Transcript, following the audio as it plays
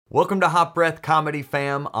Welcome to Hot Breath Comedy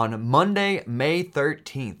Fam. On Monday, May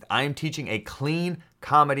 13th, I am teaching a clean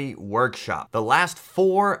comedy workshop. The last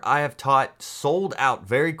 4 I have taught sold out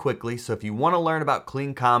very quickly, so if you want to learn about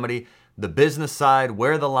clean comedy, the business side,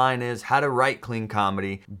 where the line is, how to write clean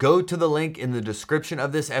comedy, go to the link in the description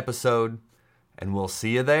of this episode, and we'll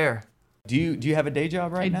see you there. Do you have a day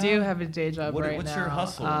job right now? I do have a day job right now. What's your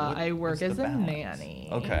hustle? I work as a nanny.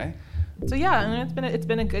 Okay. So yeah, I mean, it's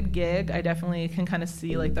been a good gig. I definitely can kind of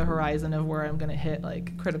see like the horizon of where I'm gonna hit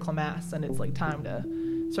like critical mass, and it's like time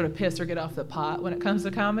to sort of piss or get off the pot when it comes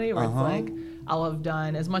to comedy. Where it's like I'll have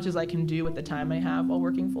done as much as I can do with the time I have while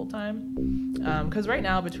working full time. Because right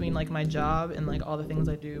now, between like my job and like all the things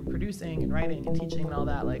I do, producing and writing and teaching and all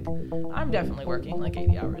that, like I'm definitely working like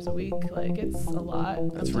 80 hours a week. Like it's a lot.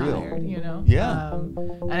 That's I'm real. tired, you know. Yeah.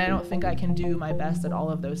 And I don't think I can do my best at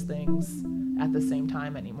all of those things at the same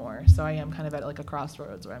time anymore. So I am kind of at like a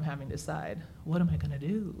crossroads where I'm having to decide, what am I gonna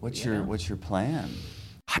do? What's you know? your plan?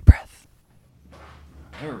 Hot breath.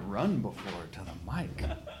 Never run before to the mic.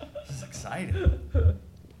 This is exciting.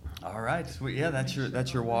 All right, sweet. Yeah, that's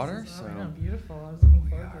your water. So I know, beautiful. I was looking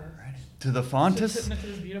forward to it. ready. To the Fontes. Sitting into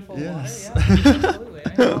this beautiful Yes. water. Yeah, absolutely.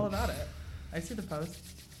 I know all about it. I see the post.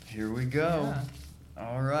 Here we go. Yeah.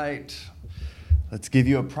 All right. Let's give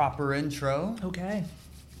you a proper intro. Okay.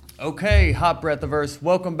 Okay, Hot Breathiverse,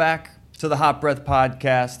 welcome back to the Hot Breath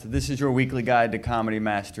Podcast. This is your weekly guide to comedy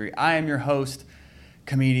mastery. I am your host,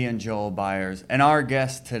 comedian Joel Byers, and our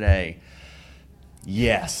guest today,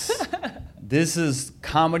 yes, this is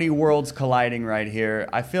comedy worlds colliding right here.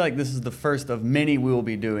 I feel like this is the first of many we will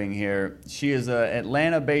be doing here. She is an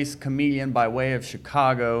Atlanta-based comedian by way of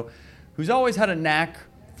Chicago who's always had a knack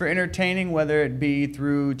for entertaining, whether it be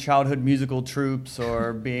through childhood musical troupes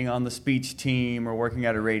or being on the speech team or working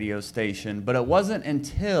at a radio station. But it wasn't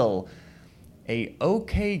until a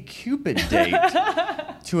OkCupid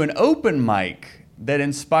date to an open mic that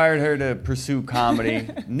inspired her to pursue comedy.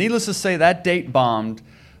 Needless to say, that date bombed,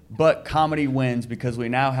 but comedy wins because we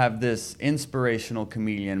now have this inspirational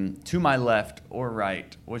comedian to my left or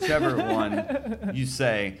right, whichever one you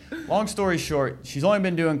say. Long story short, she's only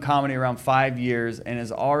been doing comedy around 5 years and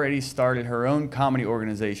has already started her own comedy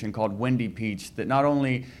organization called Wendy Peach that not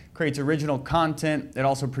only creates original content, it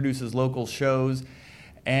also produces local shows.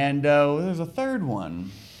 And there's a third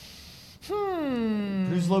one.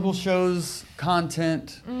 Produce local shows,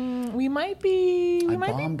 content. We might be. I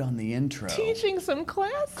bombed on the intro. Teaching some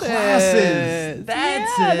classes.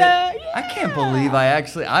 That's it. I can't believe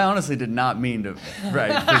I honestly did not mean to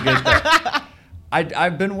forget that.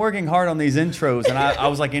 I've been working hard on these intros, and I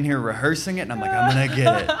was like in here rehearsing it, and I'm like, I'm going to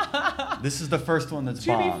get it. This is the first one that's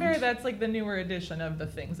bombed. To be fair, that's like the newer edition of the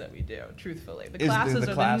things that we do, truthfully. The Classes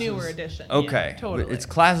are the newer edition. Okay. Yeah, totally. It's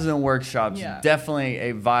classes and workshops. Yeah. Definitely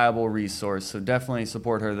a viable resource, so definitely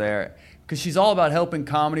support her there. Because she's all about helping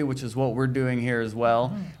comedy, which is what we're doing here as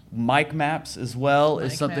well. Mic Maps as well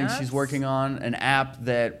is something she's working on, an app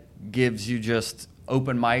that gives you just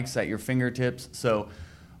open mics at your fingertips. So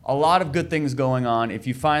a lot of good things going on. If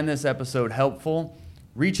you find this episode helpful,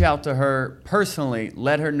 reach out to her personally.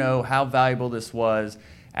 Let her know how valuable this was.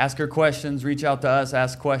 Ask her questions. Reach out to us.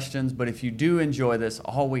 Ask questions. But if you do enjoy this,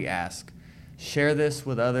 all we ask, share this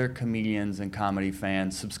with other comedians and comedy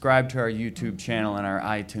fans. Subscribe to our YouTube channel and our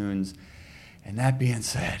iTunes. And that being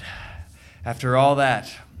said, after all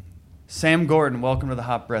that, Sam Gordon, welcome to the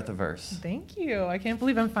Hot Breathiverse. Thank you. I can't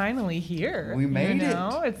believe I'm finally here. We made it.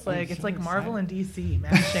 It's Like Marvel and DC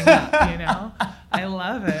matching up, you know? I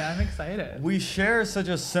love it. I'm excited. We share such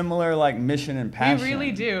a similar mission and passion. We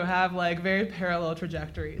really do have very parallel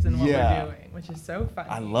trajectories in what we're doing, which is so funny.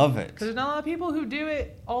 I love it. Because there's not a lot of people who do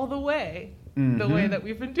it all the way, the way that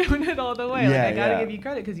we've been doing it all the way. I gotta give you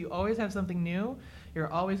credit because you always have something new. You're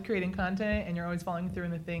always creating content, and you're always following through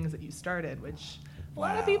in the things that you started, which a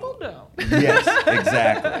lot of people don't. Yes,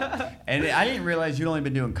 exactly. And I didn't realize you'd only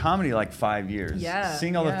been doing comedy 5 years. Yeah.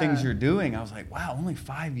 Seeing all the things you're doing, I was like, wow, only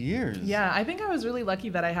 5 years. Yeah, I think I was really lucky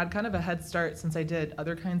that I had kind of a head start since I did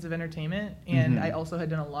other kinds of entertainment, and I also had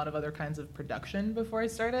done a lot of other kinds of production before I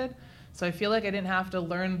started. So I feel like I didn't have to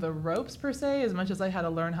learn the ropes per se as much as I had to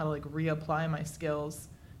learn how to reapply my skills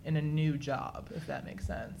in a new job, if that makes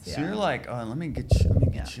sense. So you're like, oh, let me get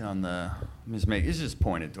you on the. It's just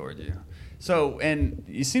pointed towards you. So, and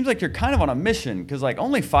it seems like you're kind of on a mission because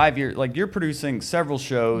only 5 years, you're producing several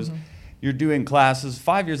shows, you're doing classes.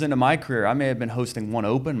 5 years into my career, I may have been hosting one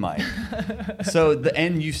open mic. So,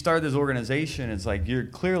 and you start this organization. It's you're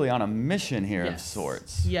clearly on a mission here of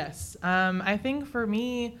sorts. Yes. I think for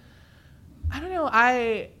me, I don't know.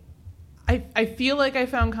 I I feel like I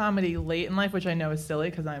found comedy late in life, which I know is silly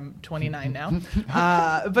because I'm 29 now.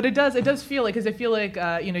 But it does feel like, because I feel like,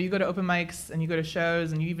 you go to open mics and you go to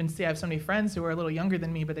shows and you even see, I have so many friends who are a little younger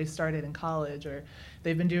than me, but they started in college or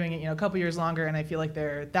they've been doing it, a couple years longer, and I feel like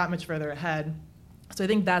they're that much further ahead. So I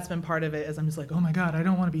think that's been part of it, is I'm just like, oh my God, I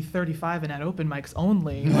don't want to be 35 and at open mics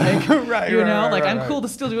only. Like, I'm cool to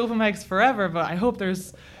still do open mics forever, but I hope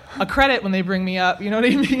there's a credit when they bring me up, you know what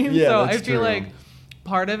I mean? Yeah, so that's I feel true. like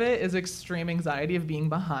part of it is extreme anxiety of being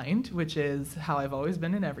behind, which is how I've always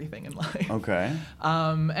been in everything in life. Okay.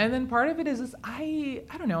 And then part of it is just, I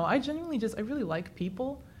don't know, I genuinely I really like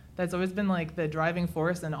people. That's always been like the driving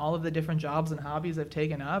force in all of the different jobs and hobbies I've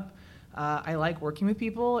taken up. I like working with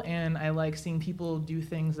people, and I like seeing people do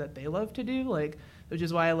things that they love to do, which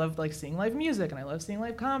is why I love seeing live music, and I love seeing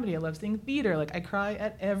live comedy. I love seeing theater. I cry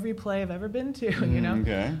at every play I've ever been to,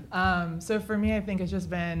 Okay. So for me, I think it's just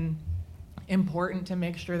been important to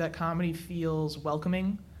make sure that comedy feels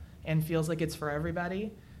welcoming and feels like it's for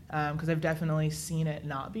everybody, because I've definitely seen it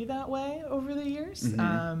not be that way over the years.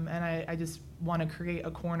 Mm-hmm. And I just want to create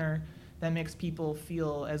a corner that makes people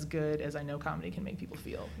feel as good as I know comedy can make people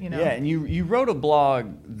feel, Yeah, and you wrote a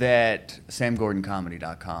blog that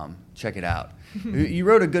samgordoncomedy.com. Check it out. You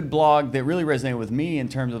wrote a good blog that really resonated with me in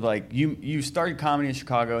terms of you started comedy in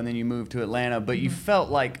Chicago and then you moved to Atlanta, but you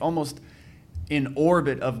felt like almost in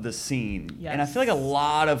orbit of the scene. Yes. And I feel like a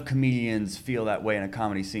lot of comedians feel that way in a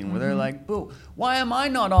comedy scene where they're like, but why am I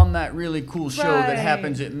not on that really cool show that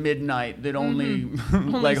happens at midnight that only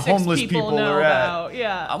Only homeless six people know are about. at?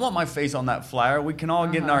 Yeah. I want my face on that flyer. We can all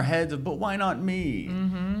get in our heads of, but why not me?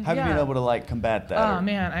 Have you been able to combat that? Oh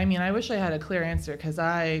man, I wish I had a clear answer, because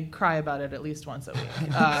I cry about it at least once a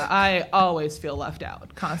week. I always feel left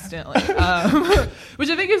out constantly, which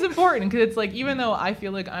I think is important, because it's even though I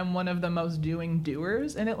feel like I'm one of the most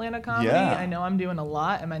doers in Atlanta comedy, I know I'm doing a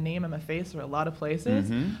lot, and my name and my face are a lot of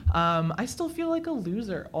places. I still feel like a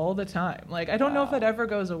loser all the time. I don't know if that ever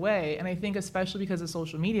goes away, and I think especially because of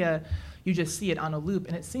social media, you just see it on a loop,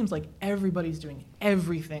 and it seems like everybody's doing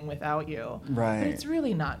everything without you. Right. But it's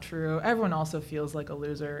really not true. Everyone also feels like a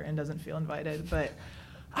loser and doesn't feel invited. But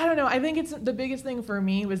I don't know. I think it's the biggest thing for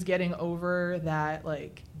me was getting over that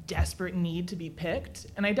desperate need to be picked.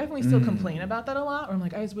 And I definitely still complain about that a lot, where I'm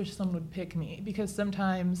like, I just wish someone would pick me, because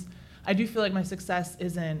sometimes I do feel like my success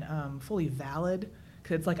isn't fully valid.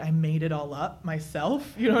 Because it's I made it all up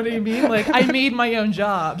myself. You know what I mean? I made my own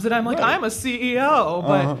jobs, and I'm I'm a CEO,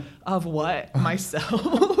 but of what?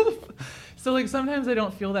 Myself. So sometimes I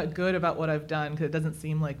don't feel that good about what I've done, because it doesn't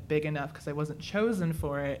seem big enough, because I wasn't chosen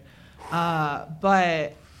for it.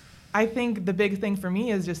 But I think the big thing for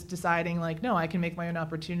me is just deciding no, I can make my own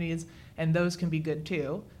opportunities, and those can be good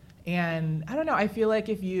too. And I don't know, I feel like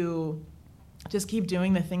if you just keep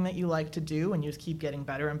doing the thing that you like to do, and you just keep getting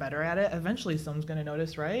better and better at it, eventually someone's going to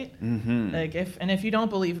notice, right? Mm-hmm. If you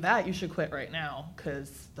don't believe that, you should quit right now,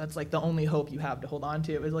 because that's the only hope you have to hold on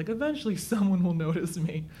to, is eventually someone will notice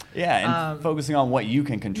me. Yeah, and focusing on what you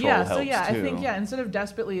can control helps too. I think instead of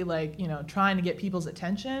desperately trying to get people's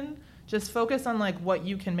attention, just focus on what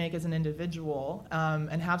you can make as an individual,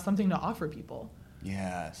 and have something to offer people.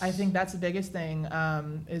 Yes. I think that's the biggest thing,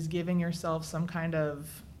 is giving yourself some kind of,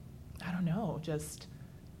 I don't know, just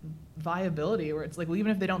viability, where it's well,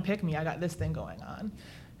 even if they don't pick me, I got this thing going on.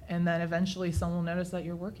 And then eventually someone will notice that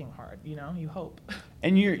you're working hard, you hope.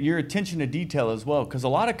 And your attention to detail as well, because a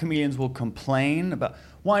lot of comedians will complain about,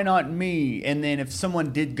 why not me? And then if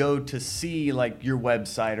someone did go to see your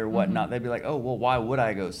website or whatnot, they'd be like, oh, well, why would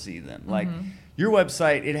I go see them? Your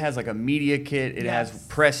website, it has a media kit, it has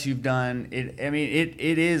press you've done.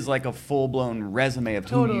 It is a full-blown resume of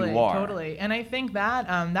who you are. Totally. And I think that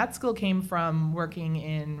that skill came from working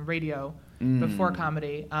in radio before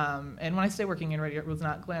comedy. And when I say working in radio, it was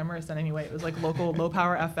not glamorous in any way. It was local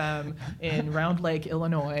low-power FM in Round Lake,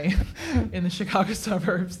 Illinois, in the Chicago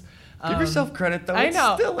suburbs. Give yourself credit, though. I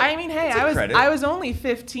know. Hey, I was only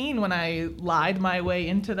 15 when I lied my way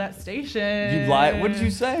into that station. You lied? What did you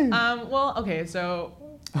say? Well, okay, so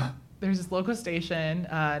there's this local station,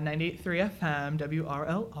 98.3 FM,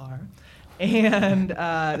 WRLR, and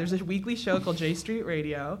there's a weekly show called J Street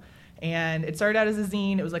Radio, and it started out as a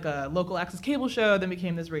zine. It was a local access cable show, then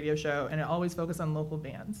became this radio show, and it always focused on local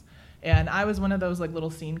bands. And I was one of those little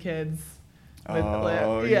scene kids. That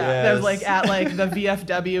was at the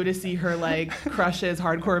VFW to see her crush's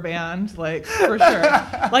hardcore band, for sure.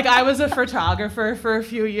 I was a photographer for a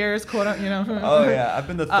few years, Oh yeah, I've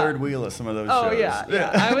been the third wheel of some of those shows. Oh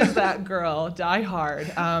yeah. I was that girl, die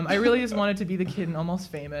hard. I really just wanted to be the kid in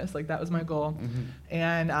Almost Famous, that was my goal.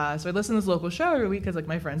 And so I listened to this local show every week, because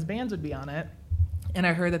my friends' bands would be on it. And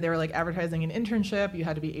I heard that they were like advertising an internship. You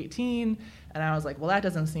had to be 18. And I was like, well, that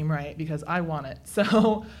doesn't seem right because I want it.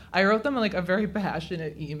 So I wrote them like a very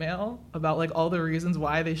passionate email about like all the reasons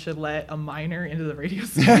why they should let a minor into the radio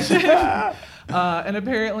station. And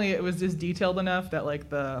apparently it was just detailed enough that like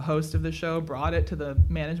the host of the show brought it to the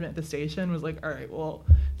management at the station, was like, all right, well,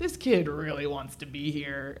 this kid really wants to be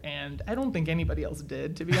here. And I don't think anybody else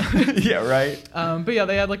did, to be honest. Yeah, right. But yeah,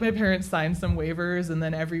 they had like my parents sign some waivers, and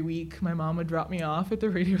then every week my mom would drop me off at the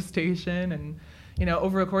radio station. And you know,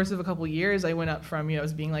 over a course of a couple of years, I went up from, you know,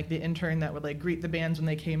 as being like the intern that would like greet the bands when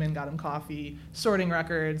they came in, got them coffee, sorting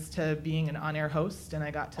records, to being an on-air host. And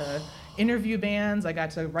I got to interview bands. I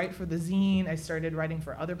got to write for the zine. I started writing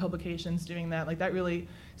for other publications doing that. Like that really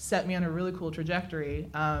set me on a really cool trajectory.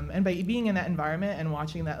 And by being in that environment and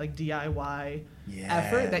watching that like DIY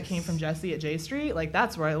effort that came from Jesse at J Street, like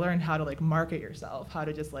that's where I learned how to like market yourself, how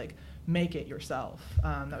to just like make it yourself.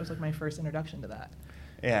 That was like my first introduction to that.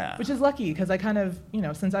 Yeah. Which is lucky because I kind of, you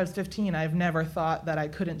know, since I was 15, I've never thought that I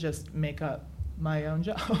couldn't just make up my own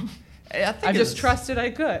job. I just trusted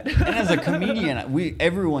I could. And as a comedian,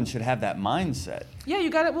 everyone should have that mindset. Yeah,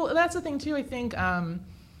 you got it. Well, that's the thing too. I think,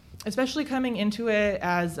 especially coming into it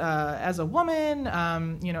as a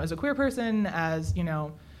woman, you know, as a queer person, as you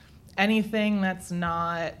know, anything that's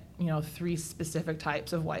not, you know, 3 specific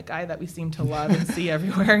types of white guy that we seem to love and see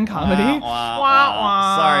everywhere in comedy. Wah, wah,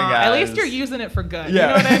 wah. Sorry, guys. At least you're using it for good.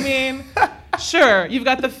 Yeah. You know what I mean? Sure, you've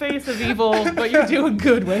got the face of evil, but you're doing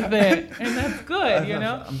good with it, and that's good, you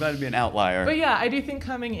know? I'm glad to be an outlier. But yeah, I do think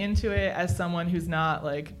coming into it as someone who's not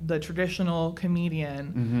like the traditional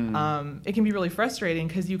comedian, it can be really frustrating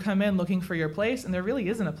because you come in looking for your place, and there really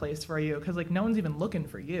isn't a place for you because like no one's even looking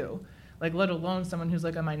for you, like let alone someone who's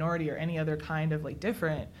like a minority or any other kind of like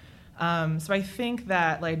different. So I think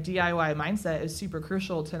that like DIY mindset is super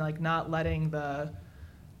crucial to like not letting the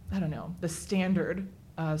standard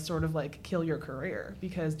sort of like kill your career,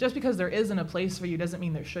 because just because there isn't a place for you doesn't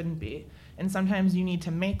mean there shouldn't be. And sometimes you need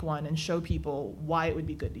to make one and show people why it would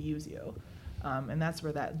be good to use you. And that's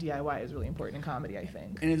where that DIY is really important in comedy, I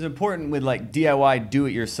think. And it's important with like DIY, do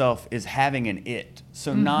it yourself, is having an it.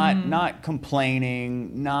 So not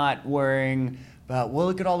complaining, not worrying about, well,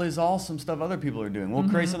 look at all this awesome stuff other people are doing. We'll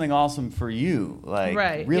create something awesome for you. Like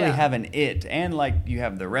really have an it. And like you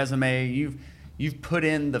have the resume, you've put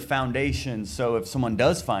in the foundation, so if someone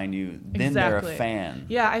does find you, then they're a fan.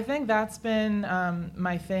 Yeah, I think that's been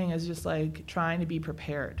my thing, is just like trying to be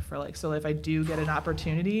prepared for like, so if I do get an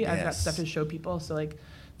opportunity, I've got stuff to show people. So like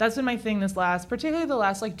that's been my thing particularly the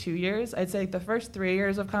last like 2 years. I'd say like the first 3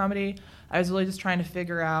 years of comedy, I was really just trying to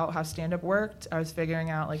figure out how stand-up worked. I was figuring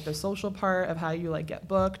out like the social part of how you like get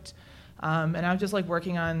booked. And I was just like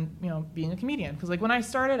working on, you know, being a comedian. Because like when I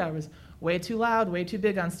started, I was way too loud, way too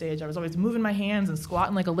big on stage. I was always moving my hands and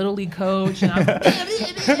squatting like a little league coach. And I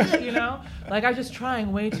was like, you know, like I was just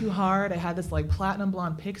trying way too hard. I had this like platinum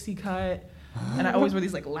blonde pixie cut. And I always wore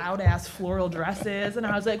these like loud ass floral dresses. And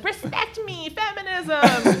I was like, respect me,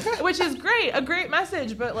 feminism, which is great, a great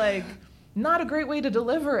message, but like not a great way to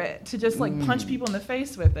deliver it, to just like punch people in the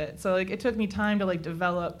face with it. So like it took me time to like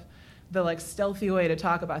develop the like stealthy way to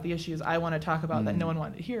talk about the issues I want to talk about that no one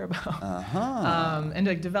wanted to hear about, and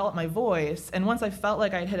to like develop my voice. And once I felt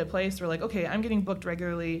like I'd hit a place where like, okay, I'm getting booked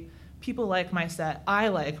regularly, people like my set, I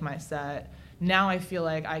like my set, now I feel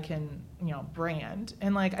like I can, you know, brand.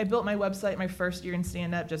 And like I built my website my first year in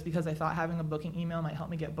stand-up just because I thought having a booking email might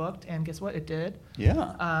help me get booked, and guess what, it did.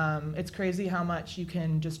 Yeah. It's crazy how much you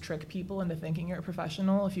can just trick people into thinking you're a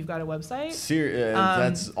professional if you've got a website.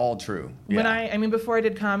 That's all true. Yeah. I mean, before I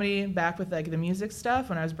did comedy, back with like the music stuff,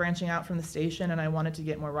 when I was branching out from the station and I wanted to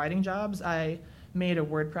get more writing jobs, I made a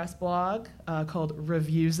WordPress blog called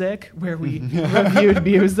Reviewsic, where we reviewed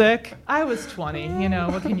music. I was 20, you know,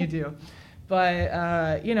 what can you do?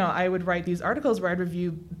 But, you know, I would write these articles where I'd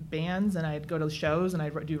review bands, and I'd go to shows and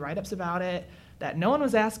I'd do write-ups about it that no one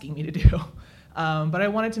was asking me to do. But I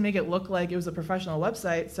wanted to make it look like it was a professional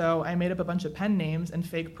website, so I made up a bunch of pen names and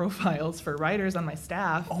fake profiles for writers on my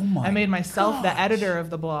staff. I made myself the editor of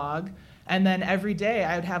the blog, and then every day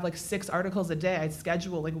I would have like 6 articles a day. I'd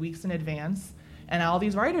schedule like weeks in advance. And all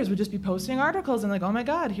these writers would just be posting articles and like, oh my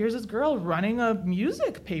God, here's this girl running a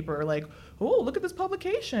music paper. Like, oh, look at this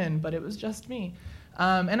publication. But it was just me.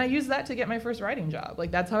 And I used that to get my first writing job.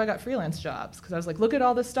 Like, that's how I got freelance jobs. Because I was like, look at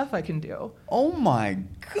all this stuff I can do. Oh my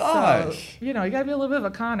gosh. So, you know, you got to be a little bit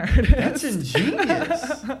of a con artist. That's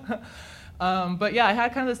ingenious. But yeah, I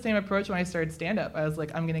had kind of the same approach when I started stand-up. I was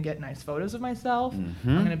like, I'm going to get nice photos of myself. I'm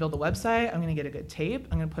going to build a website. I'm going to get a good tape.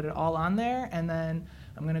 I'm going to put it all on there. And then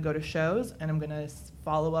I'm going to go to shows, and I'm going to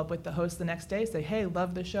follow up with the host the next day, say, hey,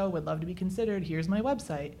 love the show, would love to be considered, here's my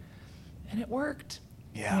website. and it worked.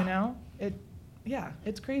 Yeah. You know,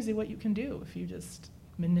 it's crazy what you can do if you just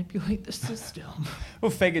manipulate the system.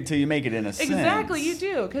 Well, fake it till you make it in a sense. Exactly, you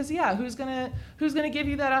do. Because, who's gonna give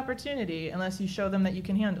you that opportunity unless you show them that you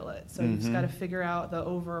can handle it? So you just got to figure out the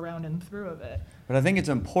over, around, and through of it. But I think it's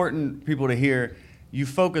important people to hear you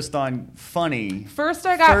focused on funny. First,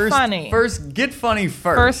 I got funny. Get funny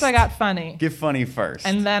first. First, I got funny. Get funny first.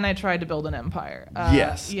 And then I tried to build an empire.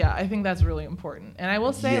 Yes. Yeah, I think that's really important. And I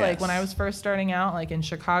will say, like, when I was first starting out, like in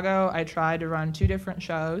Chicago, I tried to run 2 different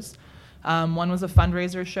shows. One was a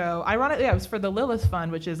fundraiser show. Ironically, it was for the Lilith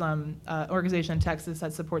Fund, which is an organization in Texas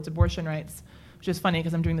that supports abortion rights, which is funny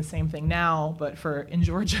because I'm doing the same thing now, but in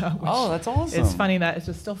Georgia. Oh, that's awesome. It's funny that it's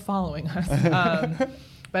just still following us.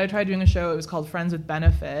 But I tried doing a show. It was called Friends with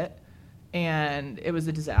Benefit, and it was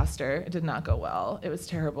a disaster. It did not go well. It was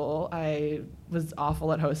terrible. I was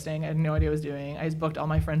awful at hosting. I had no idea what I was doing. I just booked all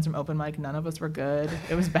my friends from open mic. None of us were good.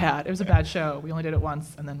 It was bad. It was a bad show. We only did it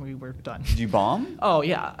once, and then we were done. Did you bomb? Oh,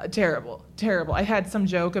 yeah. Terrible. I had some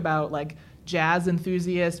joke about, like, jazz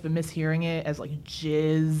enthusiast, but mishearing it as, like,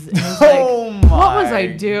 jizz. And it was like, what was I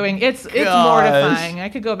doing? It's mortifying. I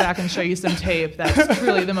could go back and show you some tape. That's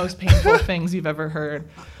truly the most painful things you've ever heard.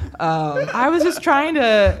 I was just trying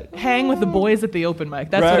to hang with the boys at the open mic.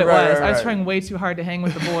 That's what it was. I was trying way too hard to hang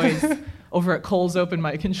with the boys over at Cole's open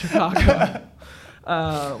mic in Chicago,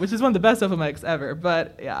 which is one of the best open mics ever.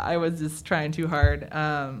 But, yeah, I was just trying too hard.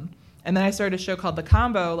 And then I started a show called The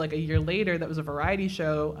Combo, like a year later, that was a variety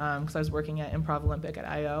show because I was working at Improv Olympic at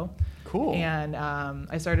I.O. Cool. And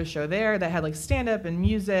I started a show there that had like stand-up and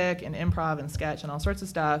music and improv and sketch and all sorts of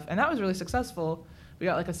stuff. And that was really successful. We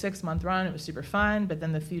got like a 6-month run. It was super fun. But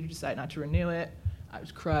then the theater decided not to renew it. I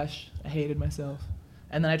was crushed. I hated myself.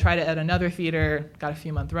 And then I tried it at another theater, got a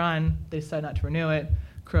few-month run. They decided not to renew it.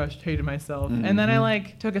 Crushed, hated myself. And then I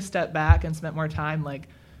like took a step back and spent more time like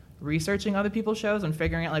researching other people's shows and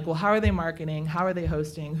figuring out like, well, how are they marketing? How are they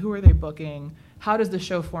hosting? Who are they booking? How does the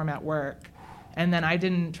show format work? And then I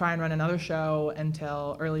didn't try and run another show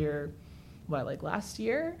until earlier, like last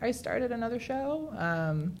year, I started another show.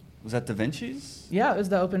 Was that Da Vinci's? Yeah, it was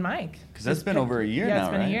the open mic. Because that's been over a year now, right? Yeah,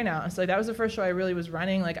 it's been a year now. So like, that was the first show I really was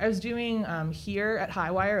running. Like I was doing here at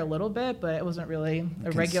Highwire a little bit, but it wasn't really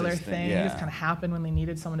a regular thing. It just kind of happened when they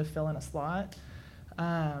needed someone to fill in a slot.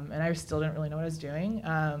 And I still didn't really know what I was doing.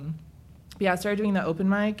 But yeah, I started doing the open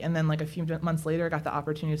mic, and then like a few months later, I got the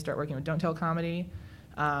opportunity to start working with Don't Tell Comedy.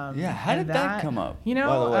 How did that come up? You know,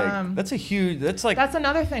 by the way, that's a huge. That's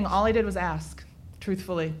another thing. All I did was ask.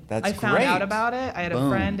 Truthfully, I found out about it. I had a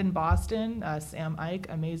friend in Boston, Sam Ike,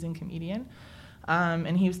 amazing comedian,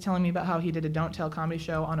 and he was telling me about how he did a Don't Tell Comedy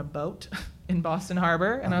show on a boat in Boston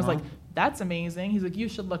Harbor, and I was like, "That's amazing." He's like, "You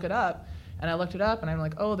should look it up." And I looked it up, and I'm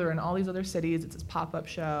like, "Oh, they're in all these other cities. It's this pop-up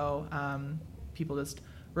show. People just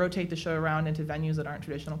rotate the show around into venues that aren't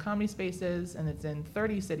traditional comedy spaces, and it's in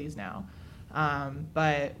 30 cities now."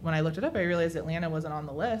 But when I looked it up, I realized Atlanta wasn't on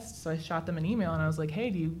the list, so I shot them an email, and I was like, "Hey,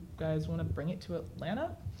 do you guys want to bring it to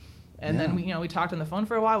Atlanta?" And then we talked on the phone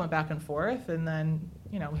for a while, went back and forth, and then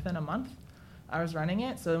within a month, I was running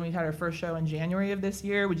it. So then we had our first show in January of this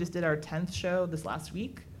year. We just did our 10th show this last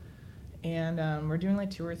week, and we're doing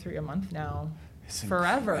like 2 or 3 a month now. It's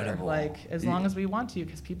forever, incredible. Like as long as we want to,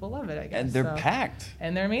 because people love it, I guess. And they're packed.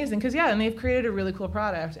 And they're amazing, because and they've created a really cool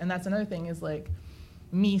product. And that's another thing is like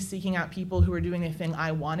me seeking out people who are doing the thing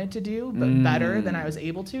I wanted to do, but better than I was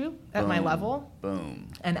able to at my level. Boom.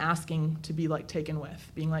 And asking to be like taken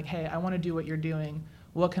with, being like, "Hey, I want to do what you're doing.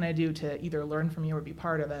 What can I do to either learn from you or be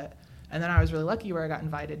part of it?" And then I was really lucky where I got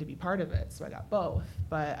invited to be part of it, so I got both.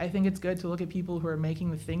 But I think it's good to look at people who are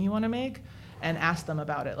making the thing you want to make and ask them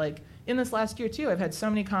about it. Like in this last year too, I've had so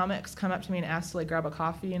many comics come up to me and ask to like grab a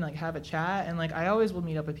coffee and like have a chat, and like I always will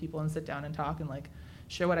meet up with people and sit down and talk and like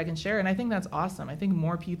share what I can share, and I think that's awesome. I think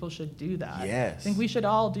more people should do that. Yes. I think we should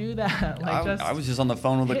all do that. Like I was just on the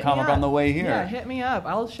phone with a comic on the way here. Yeah, hit me up.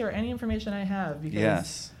 I'll share any information I have,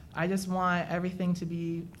 because I just want everything to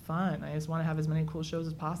be fun. I just want to have as many cool shows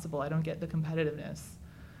as possible. I don't get the competitiveness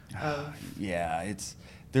of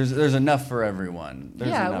there's enough for everyone.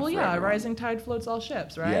 A rising tide floats all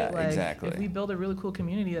ships, right? Yeah, like, exactly. If we build a really cool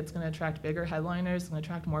community that's going to attract bigger headliners, going to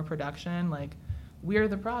attract more production, like we're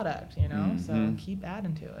the product, So keep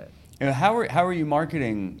adding to it. How are you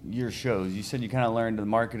marketing your shows? You said you kind of learned the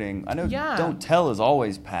marketing. I know Don't Tell is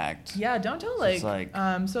always packed. Yeah, Don't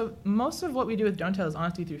Tell so most of what we do with Don't Tell is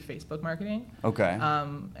honestly through Facebook marketing. Okay.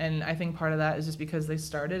 And I think part of that is just because they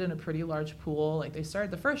started in a pretty large pool. Like they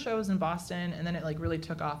started, the first show was in Boston, and then it like really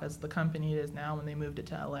took off as the company it is now when they moved it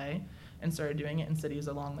to LA and started doing it in cities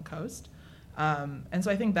along the coast. And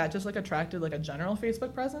so I think that just like attracted like a general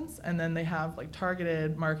Facebook presence, and then they have like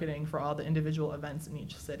targeted marketing for all the individual events in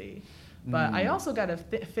each city. But I also got to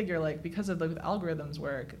figure, like, because of the algorithms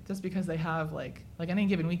work, just because they have like any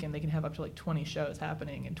given weekend they can have up to like 20 shows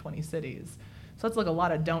happening in 20 cities. So it's like a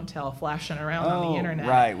lot of don't tell flashing around on the internet.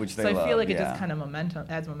 Right, which they love. So I feel like it just kind of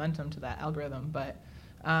adds momentum to that algorithm. But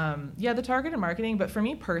the targeted marketing. But for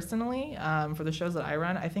me personally, for the shows that I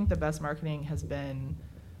run, I think the best marketing has been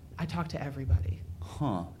I talk to everybody.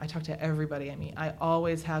 I talk to everybody I meet. I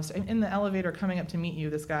always have. In the elevator coming up to meet you,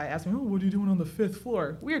 this guy asked me, "Oh, what are you doing on the 5th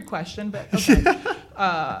floor?" Weird question, but okay.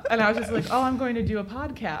 And I was just like, "Oh, I'm going to do a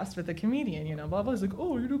podcast with a comedian, blah, blah." He's like,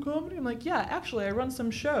 "Oh, you do comedy?" I'm like, "Yeah, actually, I run some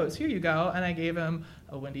shows. Here you go." And I gave him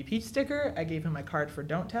a Wendy Peach sticker. I gave him my card for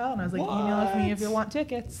Don't Tell. And I was like, "Email it to me if you want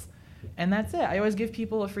tickets." And that's it. I always give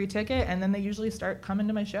people a free ticket, and then they usually start coming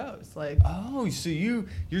to my shows. Like, so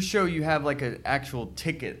your show, you have like an actual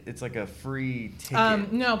ticket. It's like a free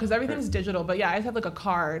ticket. No, because everything's digital. But yeah, I have like a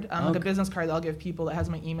card, like a business card that I'll give people that has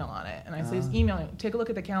my email on it. And I say, just email me. Take a look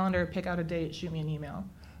at the calendar, pick out a date, shoot me an email,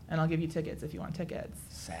 and I'll give you tickets if you want tickets.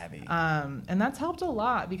 Savvy. And that's helped a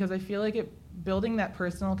lot because I feel like building that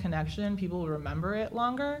personal connection, people will remember it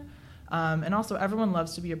longer. And also, everyone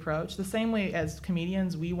loves to be approached. The same way as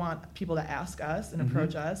comedians, we want people to ask us and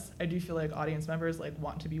approach us. I do feel like audience members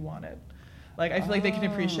want to be wanted. Like, I feel like they can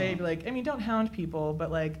appreciate, don't hound people,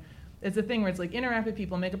 but it's a thing where it's interact with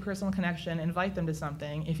people, make a personal connection, invite them to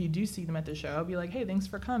something. If you do see them at the show, be like, "Hey, thanks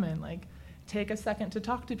for coming." Take a second to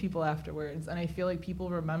talk to people afterwards. And I feel like people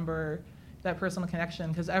remember that personal connection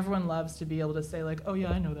because everyone loves to be able to say "Oh yeah,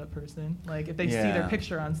 I know that person." If they see their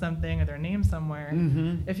picture on something or their name somewhere,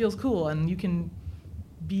 it feels cool, and you can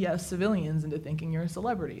BS civilians into thinking you're a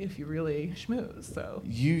celebrity if you really schmooze. So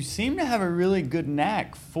you seem to have a really good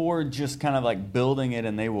knack for just kind of building it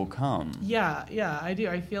and they will come. Yeah, I do.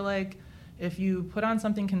 I feel like if you put on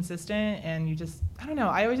something consistent and you just, I don't know,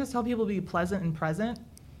 I always just tell people to be pleasant and present.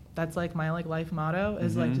 That's my life motto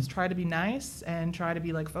is just try to be nice and try to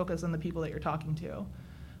be focus on the people that you're talking to.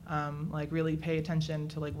 Really pay attention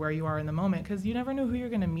to where you are in the moment because you never know who you're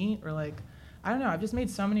going to meet or I don't know. I've just made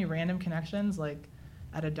so many random connections.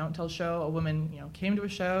 At a Don't Tell show, a woman came to a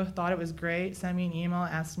show, thought it was great, sent me an email,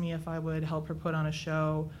 asked me if I would help her put on a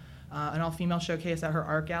show, an all-female showcase at her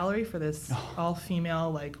art gallery for this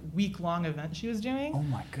all-female week-long event she was doing. Oh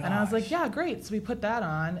my gosh. And I was like, yeah, great. So we put that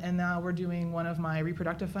on, and now we're doing one of my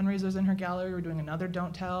reproductive fundraisers in her gallery. We're doing another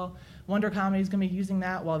Don't Tell. Wonder Comedy is going to be using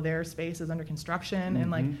that while their space is under construction.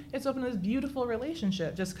 And it's opened this beautiful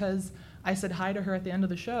relationship just because I said hi to her at the end of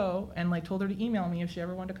the show and told her to email me if she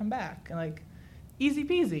ever wanted to come back. And easy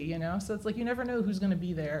peasy, So it's you never know who's going to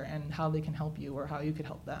be there and how they can help you or how you could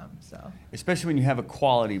help them. So especially when you have a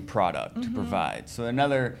quality product to provide. So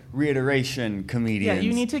another reiteration, comedians. Yeah,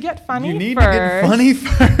 you need to get funny first. You need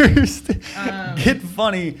first. to get funny first. Get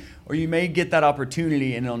funny, or you may get that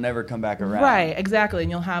opportunity and it'll never come back around. Right, exactly.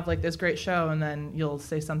 And you'll have this great show, and then you'll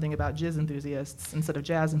say something about jizz enthusiasts instead of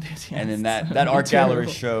jazz enthusiasts. And then that art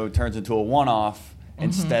gallery show turns into a one-off.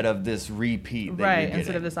 Instead of this repeat that right, you're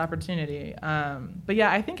instead of this opportunity. But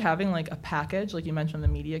yeah, I think having a package, like you mentioned, the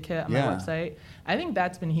media kit on my website, I think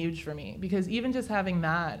that's been huge for me because even just having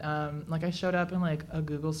that, I showed up in a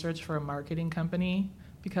Google search for a marketing company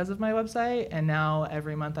because of my website, and now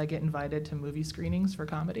every month I get invited to movie screenings for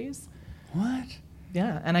comedies. What?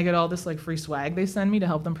 Yeah, and I get all this free swag they send me to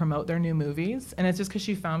help them promote their new movies, and it's just because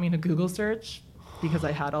she found me in a Google search because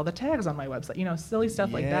I had all the tags on my website, silly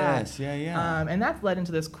stuff like that. Yes, yeah. And that's led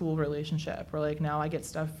into this cool relationship where now I get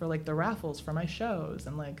stuff for the raffles for my shows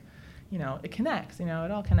and it connects, it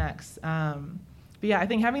all connects. But yeah, I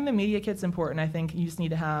think having the media kit's important. I think you just need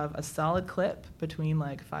to have a solid clip between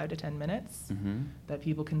 5 to 10 minutes that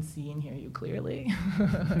people can see and hear you clearly.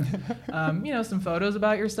 Some photos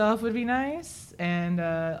about yourself would be nice, and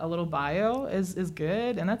a little bio is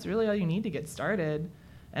good, and that's really all you need to get started.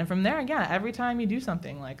 And from there, yeah, every time you do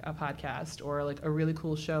something like a podcast or a really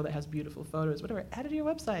cool show that has beautiful photos, whatever, add it to your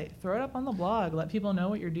website, throw it up on the blog, let people know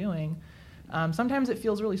what you're doing. Sometimes it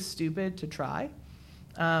feels really stupid to try.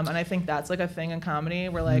 And I think that's a thing in comedy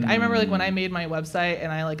where I remember when I made my website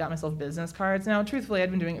and I got myself business cards. Now, truthfully, I'd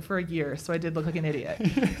been doing it for a year, so I did look like an idiot.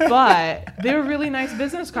 But they were really nice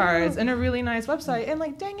business cards and a really nice website. And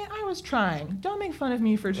dang it, I was trying. Don't make fun of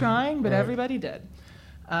me for trying, but everybody did.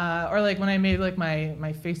 Or when I made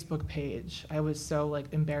my Facebook page, I was so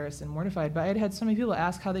embarrassed and mortified. But I had so many people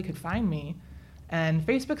ask how they could find me, and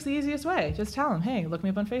Facebook's the easiest way. Just tell them, hey, look me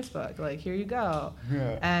up on Facebook. Here you go.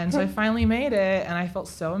 Yeah. And so I finally made it, and I felt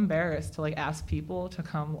so embarrassed to ask people to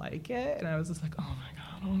come like it, and I was just oh my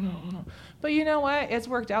god, oh no. But you know what? It's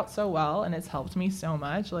worked out so well, and it's helped me so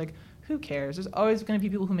much. who cares? There's always going to be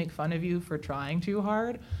people who make fun of you for trying too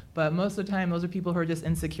hard, but most of the time, those are people who are just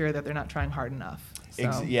insecure that they're not trying hard enough.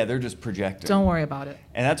 So Yeah, they're just projecting. don't worry about it.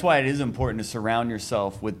 And that's why it is important to surround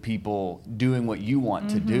yourself with people doing what you want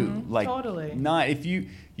to do. Like, Totally. not if you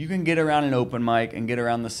can get around an open mic and get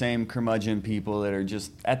around the same curmudgeon people that are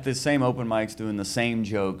just at the same open mics doing the same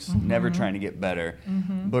jokes, never trying to get better.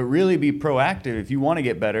 But really be proactive. If you want to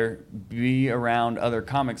get better, be around other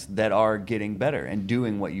comics that are getting better and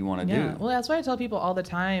doing what you want to do. Well, that's why I tell people all the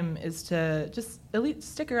time is to just at least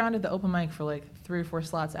stick around at the open mic for like 3 or 4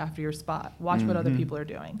 slots after your spot. Watch what other people are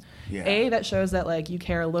doing. Yeah. That shows that like you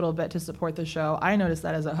care a little bit to support the show. I noticed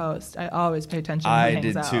that as a host. I always pay attention to who hangs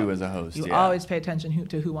did out. too as a host. You yeah. always pay attention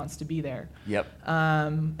to who wants to be there. Yep.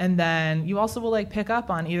 And then you also will like pick up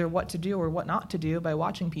on either what to do or what not to do by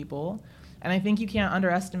watching people. And I think you can't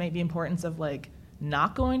underestimate the importance of like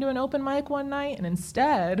not going to an open mic one night and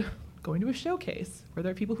instead going to a showcase where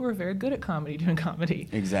there are people who are very good at comedy doing comedy.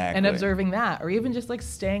 Exactly. And observing that, or even just like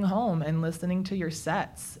staying home and listening to your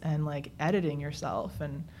sets and like editing yourself.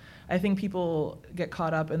 And I think people get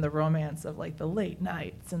caught up in the romance of like the late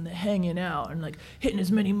nights and the hanging out and like hitting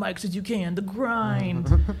as many mics as you can, the grind.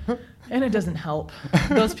 And it doesn't help.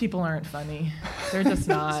 Those people aren't funny. They're just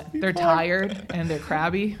not. They're tired and they're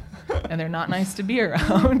crabby and they're not nice to be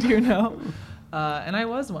around, you know? And I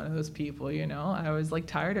was one of those people, you know. I was like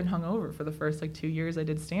tired and hungover for the first like 2 years I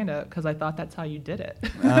did stand-up because I thought that's how you did it.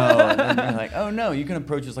 And you're like, oh no, you can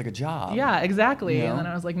approach this like a job. Yeah, exactly. You know? And then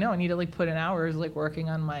I was like, no, I need to like put in hours like working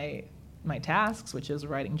on my tasks, which is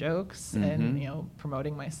writing jokes and, you know,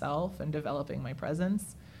 promoting myself and developing my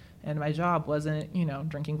presence. And my job wasn't, you know,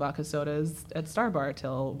 drinking vodka sodas at Star Bar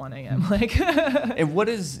till 1 a.m. Like,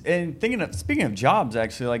 Speaking of jobs,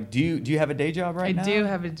 actually, like, do you have a day job right now? I do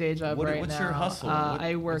have a day job right now. What's your hustle?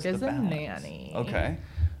 I work as a balance? nanny. Okay.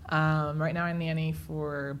 Right now I nanny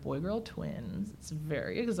for boy-girl twins. It's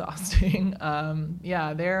very exhausting.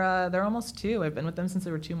 They're almost 2. I've been with them since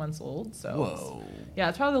they were 2 months old. So Whoa.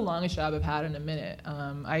 It's probably the longest job I've had in a minute.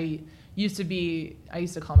 I used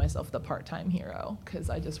to call myself the part-time hero because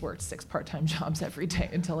I just worked 6 part-time jobs every day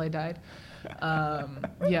until I died.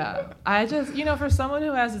 I just, you know, for someone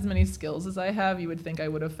who has as many skills as I have, you would think I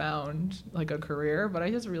would have found like a career, but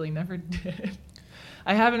I just really never did.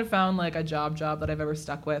 I haven't found like a job that I've ever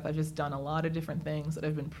stuck with. I've just done a lot of different things that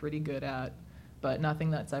I've been pretty good at, but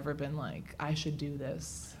nothing that's ever been like, I should do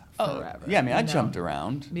this forever. Yeah, I mean, I know? jumped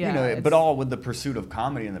around, Yeah, you know, it's- but all with the pursuit of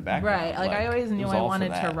comedy in the background. Right. Like I always it knew was I all for wanted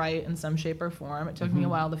to that. write in some shape or form. It took me a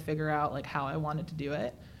while to figure out like how I wanted to do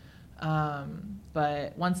it.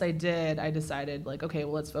 But once I did, I decided like, okay,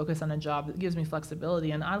 well, let's focus on a job that gives me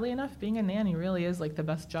flexibility. And oddly enough, being a nanny really is like the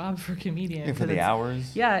best job for a comedian. Yeah, for the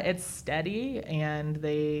hours. Yeah, it's steady and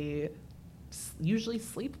they usually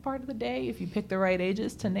sleep part of the day if you pick the right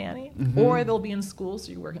ages to nanny, or they'll be in school,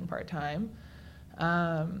 so you're working part-time.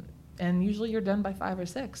 And usually you're done by 5 or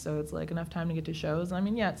 6, so it's like enough time to get to shows. I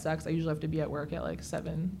mean, yeah, it sucks. I usually have to be at work at like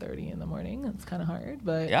 7:30 in the morning. It's kind of hard,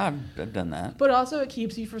 but Yeah, I've done that. But also it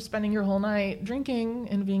keeps you from spending your whole night drinking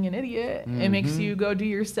and being an idiot. It makes you go do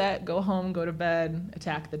your set, go home, go to bed,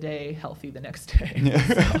 attack the day healthy the next day.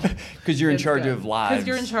 Because you're in It's charge good. of lives. Because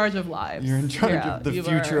you're in charge of lives. You're in charge Yeah, of the you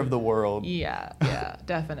future are. of the world. Yeah,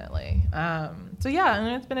 definitely. So yeah,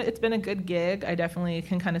 and it's been a good gig. I definitely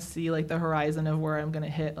can kind of see like the horizon of where I'm gonna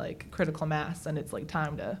hit like critical mass, and it's like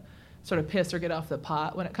time to sort of piss or get off the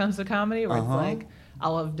pot when it comes to comedy. Where it's like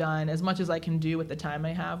I'll have done as much as I can do with the time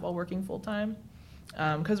I have while working full time.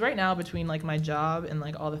 Because right now, between like my job and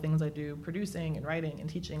like all the things I do, producing and writing and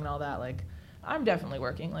teaching and all that, like I'm definitely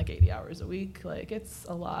working like 80 hours a week. Like it's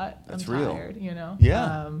a lot. That's I'm real. tired, you know.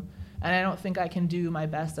 Yeah. And I don't think I can do my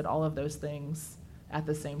best at all of those things at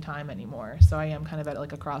the same time anymore. So I am kind of at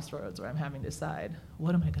like a crossroads where I'm having to decide,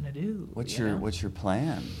 what am I going to do? What's you know? your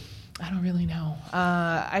plan? I don't really know.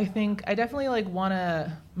 I think I definitely like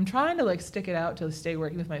I'm trying to like stick it out to stay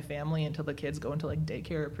working with my family until the kids go into like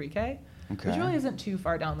daycare or pre-K, Okay. which really isn't too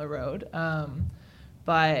far down the road.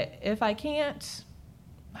 But if I can't,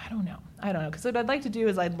 I don't know. Because what I'd like to do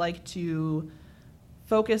is I'd like to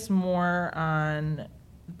focus more on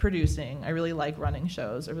producing. I really like running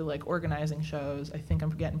shows. I really like organizing shows. I think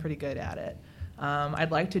I'm getting pretty good at it.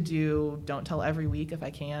 I'd like to do Don't Tell every week if I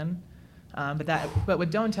can. But with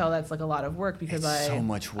Don't Tell, that's like a lot of work because It's so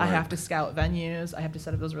much I have work. to scout venues. I have to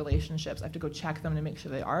set up those relationships. I have to go check them to make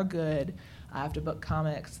sure they are good. I have to book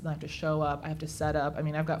comics. Then I have to show up. I have to set up. I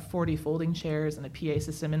mean, I've got 40 folding chairs and a PA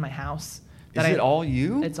system in my house. Is it all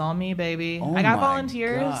you? It's all me, baby. Oh I got my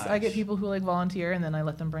volunteers. I get gosh. people who like volunteer, and then I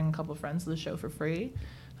let them bring a couple friends to the show for free.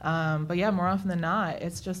 But yeah, more often than not,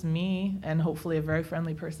 it's just me and hopefully a very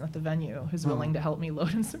friendly person at the venue who's willing to help me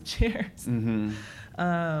load in some chairs.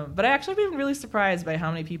 But I actually been really surprised by how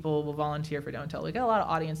many people will volunteer for Don't Tell. We get a lot of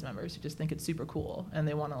audience members who just think it's super cool and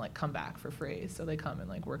they want to like come back for free, so they come and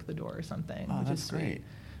like work the door or something, which that's is sweet. great.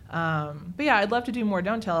 But yeah, I'd love to do more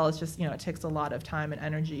Don't Tell. It's just, it takes a lot of time and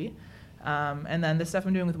energy. And then the stuff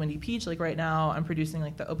I'm doing with Windy Peach, like right now I'm producing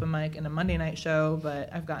like the open mic and a Monday night show, but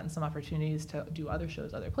I've gotten some opportunities to do other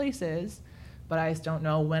shows other places, but I just don't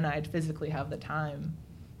know when I'd physically have the time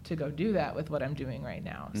to go do that with what I'm doing right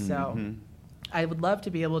now. So I would love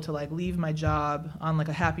to be able to like leave my job on like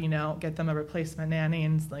a happy note, get them a replacement nanny,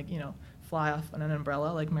 and like, fly off on an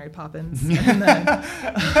umbrella like Mary Poppins, and then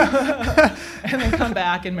and then come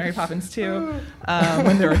back in Mary Poppins 2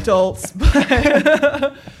 when they're adults, but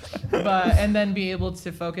and then be able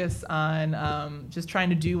to focus on just trying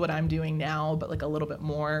to do what I'm doing now, but like a little bit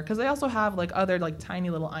more, because I also have like other like tiny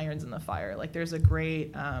little irons in the fire. Like there's a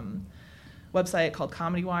great website called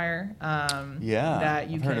Comedy Wire. That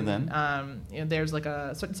you I've can. Heard of them. There's like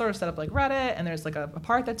a sort of set up like Reddit, and there's like a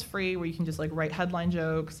part that's free where you can just like write headline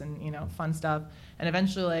jokes and fun stuff. And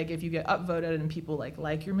eventually, like if you get upvoted and people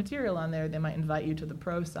like your material on there, they might invite you to the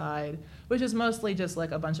pro side, which is mostly just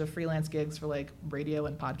like a bunch of freelance gigs for like radio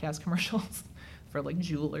and podcast commercials for like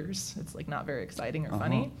jewelers. It's like not very exciting or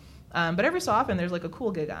funny. But every so often there's like a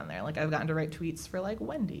cool gig on there. Like I've gotten to write tweets for like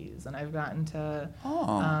Wendy's, and I've gotten to,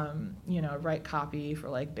 write copy for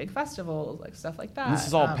like big festivals, like stuff like that. And this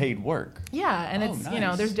is all paid work. Yeah, and it's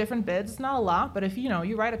nice. There's different bids. It's not a lot, but if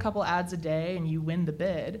you write a couple ads a day and you win the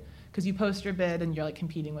bid, because you post your bid and you're like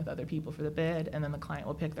competing with other people for the bid, and then the client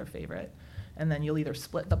will pick their favorite, and then you'll either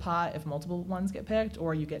split the pot if multiple ones get picked,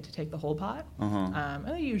 or you get to take the whole pot. And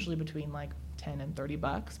they're usually between like $10 and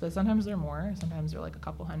 $30, but sometimes they're more. Sometimes they're like a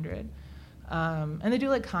couple hundred. And they do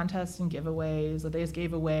like contests and giveaways. They just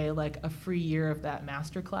gave away like a free year of that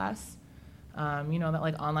master class. That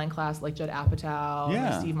like online class like Judd Apatow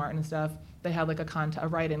and Steve Martin and stuff. They had like a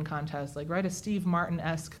write-in contest, like write a Steve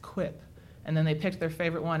Martin-esque quip. And then they picked their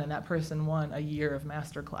favorite one, and that person won a year of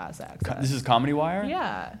master class access. This is Comedy Wire?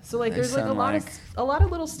 Yeah. So like there's like a lot of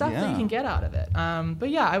little stuff that you can get out of it. But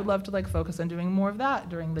yeah, I would love to like focus on doing more of that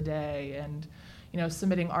during the day, and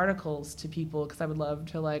submitting articles to people, because I would love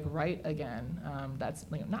to like write again. That's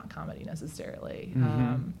not comedy necessarily.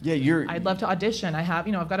 I'd love to audition. I have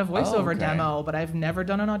I've got a voiceover demo, but I've never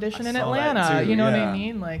done an audition in Atlanta. You know what I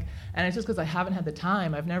mean? Like, and it's just because I haven't had the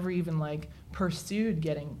time. I've never even like pursued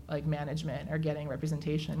getting like management or getting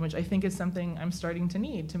representation, which I think is something I'm starting to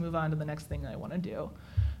need to move on to the next thing that I want to do.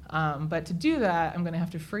 But to do that, I'm going to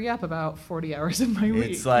have to free up about 40 hours in my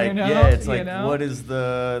week. It's like, what is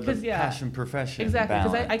the passion profession Exactly,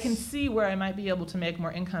 because balance? I can see where I might be able to make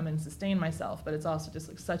more income and sustain myself, but it's also just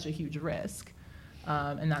like such a huge risk.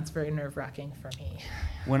 And that's very nerve-wracking for me.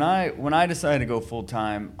 When I decided to go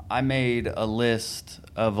full-time, I made a list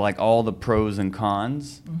of like all the pros and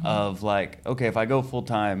cons of like, okay, if I go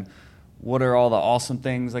full-time, what are all the awesome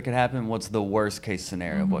things that could happen? What's the worst case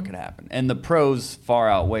scenario of what could happen? And the pros far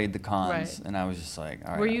outweighed the cons. Right. And I was just like,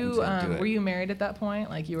 all right, were you you married at that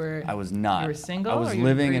point? Like you were? I was not. You were single? I was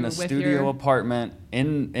living in a studio apartment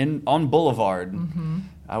on Boulevard.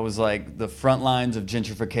 I was like the front lines of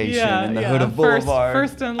gentrification in the hood of Boulevard.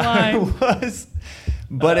 First in line. I was.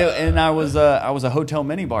 But I was a hotel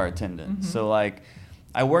minibar attendant. So like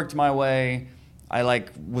I worked my way. I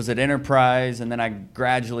like was at Enterprise, and then I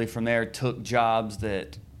gradually from there took jobs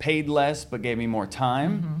that paid less but gave me more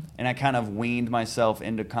time, and I kind of weaned myself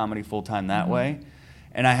into comedy full time that way.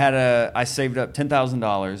 And I saved up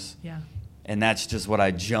 $10,000. Yeah. And that's just what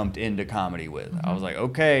I jumped into comedy with. I was like,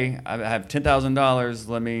 okay, I have $10,000.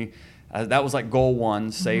 Let me. That was like goal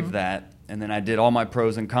one. Save that. And then I did all my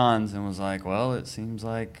pros and cons and was like, well, it seems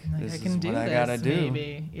like this is what I gotta do.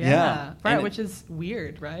 Maybe. Yeah. Right, which is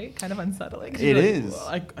weird, right? Kind of unsettling. It is. Well,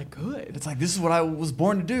 I could. It's like, this is what I was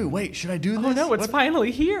born to do. Wait, should I do this? Oh no, it's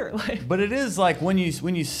finally here. But it is like when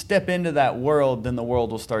you step into that world, then the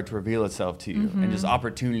world will start to reveal itself to you, and just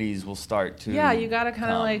opportunities will start to. Yeah, you gotta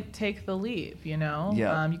kind of like take the leap,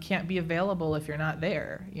 Yeah. You can't be available if you're not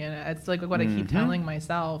there. It's like what I keep telling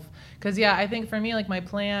myself. Because I think for me, like my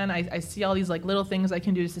plan, I see all these like little things I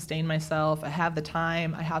can do to sustain myself. I have the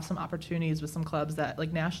time. I have some opportunities with some clubs that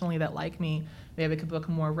like nationally that like me. Maybe I could book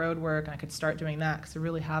more road work, and I could start doing that because I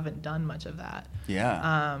really haven't done much of that.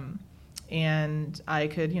 Yeah. And I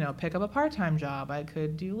could, pick up a part-time job. I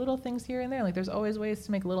could do little things here and there. Like there's always ways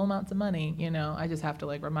to make little amounts of money. I just have to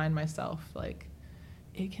like remind myself like,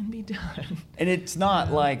 it can be done. And it's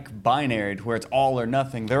not like binary to where it's all or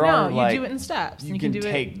nothing. There are you like do it in steps. you can do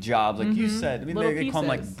take jobs like you said. I mean, they call them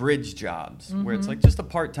like bridge jobs, where it's like just a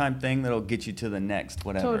part-time thing that'll get you to the next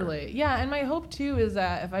whatever. Totally, yeah. And my hope too is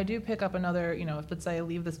that if I do pick up another, if let's say I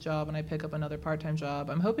leave this job and I pick up another part-time job,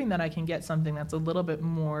 I'm hoping that I can get something that's a little bit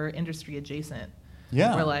more industry adjacent.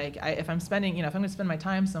 Yeah. Where like if I'm spending, if I'm going to spend my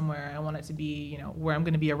time somewhere, I want it to be, where I'm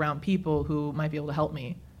going to be around people who might be able to help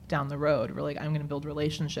me down the road. Where like I'm going to build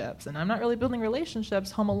relationships, and I'm not really building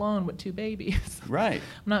relationships home alone with 2 babies. Right.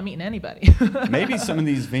 I'm not meeting anybody. Maybe some of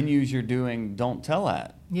these venues you're doing don't tell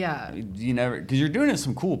that. Yeah. You never, because you're doing it in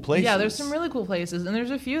some cool places. Yeah, there's some really cool places, and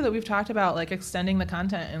there's a few that we've talked about, like extending the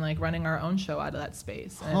content and like running our own show out of that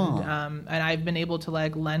space. And I've been able to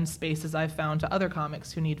like lend spaces I've found to other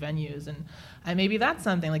comics who need venues, and maybe that's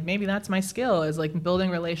something, like maybe that's my skill, is like building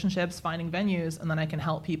relationships, finding venues, and then I can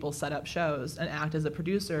help people set up shows and act as a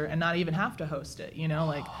producer and not even have to host it,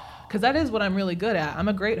 like, because that is what I'm really good at. I'm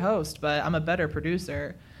a great host, but I'm a better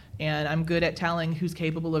producer. And I'm good at telling who's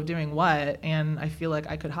capable of doing what, and I feel like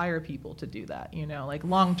I could hire people to do that, like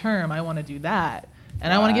long term, I want to do that.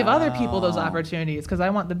 And I want to give other people those opportunities because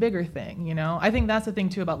I want the bigger thing, I think that's the thing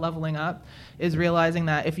too about leveling up, is realizing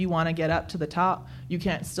that if you want to get up to the top, you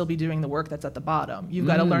can't still be doing the work that's at the bottom. You've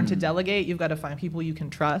got to learn to delegate. You've got to find people you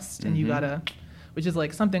can trust, and you got to, which is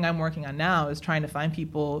like something I'm working on now, is trying to find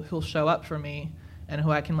people who'll show up for me and who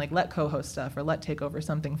I can like let co-host stuff or let take over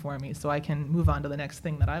something for me so I can move on to the next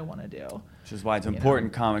thing that I want to do. Which is why it's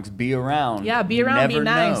important, comics, be around. Yeah, be around, be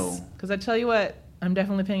nice. Because I tell you what, I'm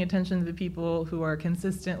definitely paying attention to the people who are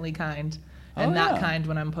consistently kind and not kind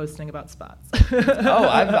when I'm posting about spots.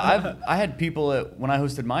 I had people when I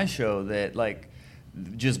hosted my show that like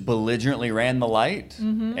just belligerently ran the light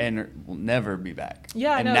and will never be back.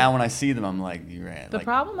 Yeah, and now when I see them, I'm like, you ran. The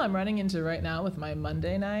problem I'm running into right now with my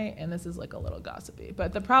Monday night, and this is like a little gossipy,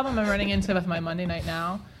 but the problem I'm running into with my Monday night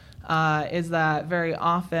now is that very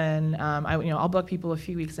often I'll book people a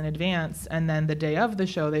few weeks in advance, and then the day of the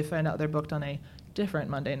show they find out they're booked on a different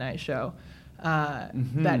Monday night show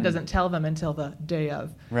that doesn't tell them until the day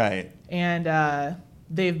of. Right. And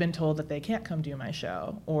they've been told that they can't come do my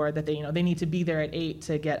show, or that they need to be there at 8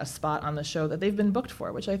 to get a spot on the show that they've been booked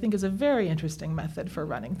for, which I think is a very interesting method for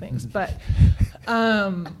running things. But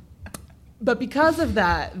because of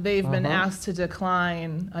that, they've been asked to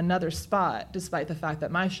decline another spot, despite the fact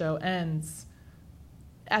that my show ends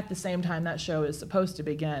at the same time that show is supposed to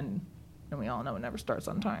begin. And we all know it never starts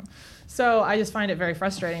on time. So I just find it very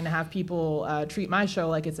frustrating to have people treat my show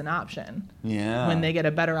like it's an option when they get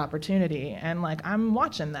a better opportunity. And like, I'm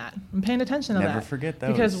watching that. I'm paying attention to that. Never forget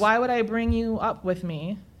those. Because why would I bring you up with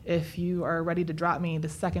me if you are ready to drop me the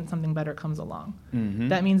second something better comes along?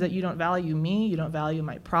 That means that you don't value me, you don't value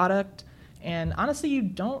my product, and honestly, you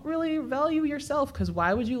don't really value yourself, because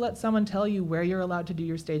why would you let someone tell you where you're allowed to do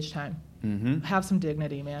your stage time? Have some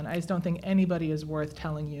dignity, man. I just don't think anybody is worth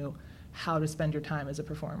telling you how to spend your time as a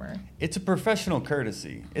performer. It's a professional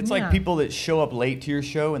courtesy. It's like people that show up late to your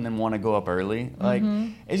show and then want to go up early. Like,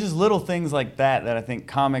 it's just little things like that I think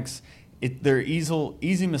comics, they're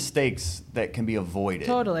easy mistakes that can be avoided.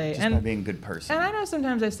 Totally. Just by being a good person. And I know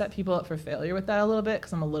sometimes I set people up for failure with that a little bit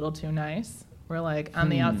because I'm a little too nice. Where like on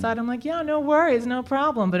the outside I'm like, yeah, no worries, no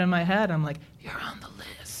problem. But in my head I'm like, you're on the list.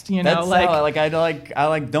 That's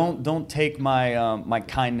how, don't take my my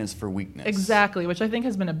kindness for weakness. Exactly, which I think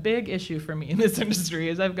has been a big issue for me in this industry.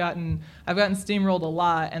 Is I've gotten steamrolled a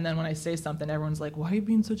lot, and then when I say something, everyone's like, "Why are you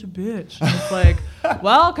being such a bitch?" And it's like,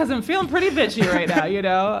 well, because I'm feeling pretty bitchy right now,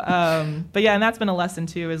 But yeah, and that's been a lesson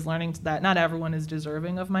too, is learning that not everyone is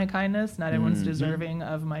deserving of my kindness, not everyone's deserving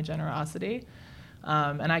of my generosity.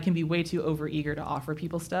 And I can be way too overeager to offer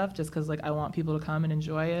people stuff just because like I want people to come and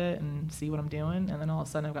enjoy it and see what I'm doing, and then all of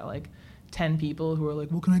a sudden I've got like 10 people who are like,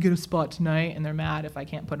 well, can I get a spot tonight? And they're mad if I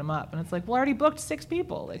can't put them up. And it's like, well, I already booked 6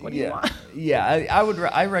 people. Like, what do you want?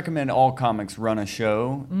 I recommend all comics run a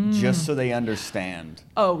show just so they understand.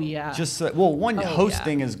 Oh, yeah.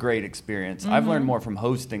 Hosting is great experience. I've learned more from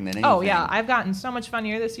hosting than anything. Oh, yeah. I've gotten so much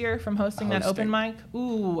funnier this year from hosting that open mic.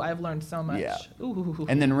 Ooh, I've learned so much. Yeah. Ooh.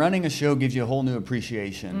 And then running a show gives you a whole new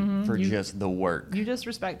appreciation for just the work. You just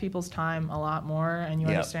respect people's time a lot more, and you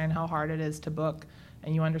understand how hard it is to book.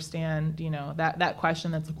 And you understand, that question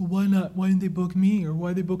that's like, well, why not? Why didn't they book me? Or why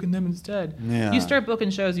are they booking them instead? Yeah. You start booking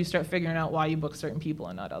shows, you start figuring out why you book certain people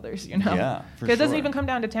and not others, Yeah, for sure. Because it doesn't even come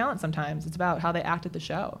down to talent sometimes. It's about how they act at the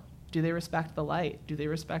show. Do they respect the light? Do they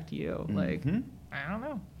respect you? Like, I don't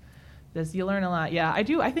know. You learn a lot. Yeah, I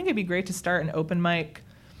do. I think it'd be great to start an open mic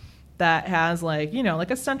that has like, you know, like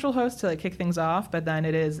a central host to like kick things off, but then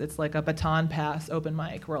it's like a baton pass open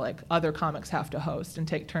mic where like other comics have to host and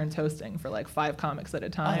take turns hosting for like 5 comics at a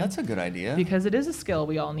time. Oh, that's a good idea. Because it is a skill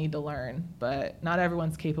we all need to learn, but not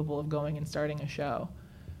everyone's capable of going and starting a show.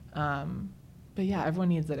 But yeah, everyone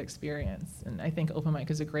needs that experience. And I think open mic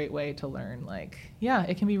is a great way to learn, like, yeah,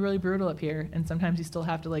 it can be really brutal up here. And sometimes you still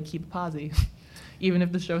have to like keep a posse. Even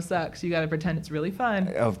if the show sucks, you got to pretend it's really fun.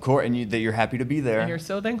 Of course, and that you're happy to be there. And you're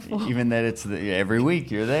so thankful. Even that it's every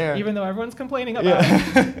week you're there. Even though everyone's complaining about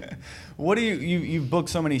it. What do you've booked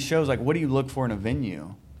so many shows, like what do you look for in a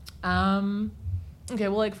venue? Okay,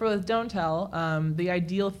 well, like for the Don't Tell, the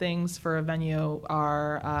ideal things for a venue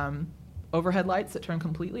are overhead lights that turn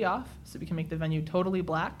completely off, so we can make the venue totally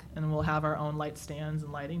black, and we'll have our own light stands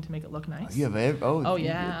and lighting to make it look nice. You have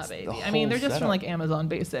yeah, baby. I mean, they're just from like Amazon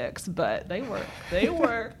Basics, but they work. They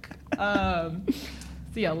work. So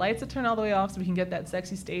yeah, lights that turn all the way off, so we can get that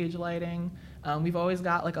sexy stage lighting. We've always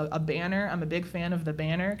got like a banner. I'm a big fan of the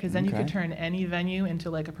banner because then you can turn any venue into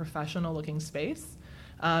like a professional looking space.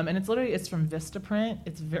 And it's from Vistaprint.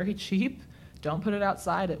 It's very cheap. Don't put it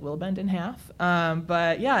outside. It will bend in half.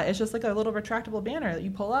 But yeah, it's just like a little retractable banner that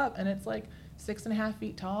you pull up, and it's like 6.5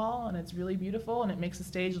 feet tall, and it's really beautiful, and it makes the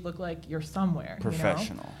stage look like you're somewhere.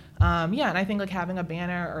 Professional. You know? Yeah, and I think like having a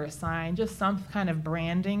banner or a sign, just some kind of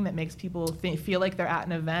branding that makes people feel like they're at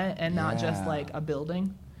an event and not just like a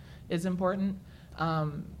building is important.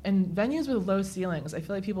 And venues with low ceilings, I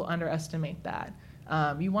feel like people underestimate that.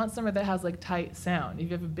 You want somewhere that has like tight sound.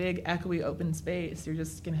 If you have a big echoey open space, you're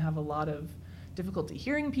just going to have a lot of difficulty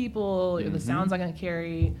hearing people. The sound's not going to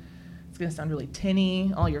carry. It's going to sound really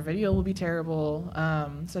tinny. All your video will be terrible.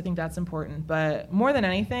 So I think that's important. But more than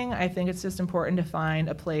anything, I think it's just important to find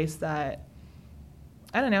a place that,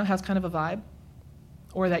 I don't know, has kind of a vibe,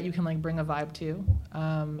 or that you can like bring a vibe to,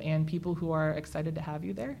 and people who are excited to have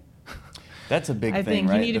you there. That's a big thing, right? I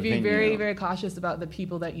think you need to be venue. very, very cautious about the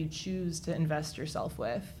people that you choose to invest yourself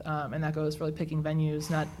with, and that goes for like picking venues.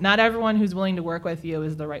 Not everyone who's willing to work with you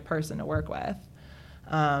is the right person to work with.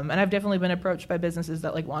 And I've definitely been approached by businesses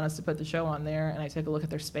that like want us to put the show on there, and I take a look at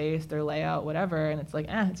their space, their layout, whatever, and it's like,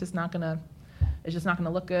 it's just not gonna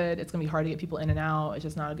look good. It's gonna be hard to get people in and out. It's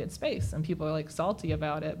just not a good space, and people are like salty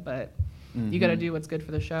about it, but you got to do what's good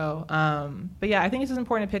for the show. But yeah, I think it's just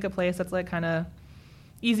important to pick a place that's like kind of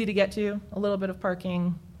easy to get to, a little bit of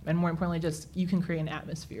parking, and more importantly, just you can create an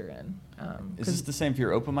atmosphere in. Is this the same for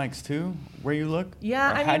your open mics too, where you look?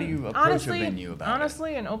 Yeah, or how do you approach a venue about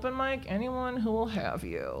honestly, an open mic, anyone who will have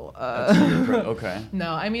you. Okay.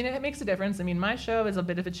 No, I mean, it makes a difference. I mean, my show is a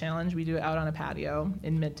bit of a challenge. We do it out on a patio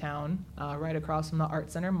in Midtown, right across from the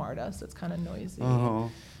Art Center MARTA, so it's kind of noisy.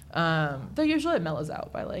 Though usually it mellows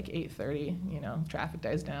out by like 8:30, you know, traffic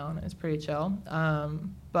dies down, and it's pretty chill.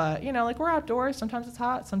 But, you know, like we're outdoors, sometimes it's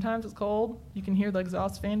hot, sometimes it's cold. You can hear the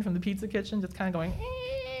exhaust fan from the pizza kitchen just kind of going,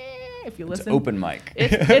 if you listen. It's open mic.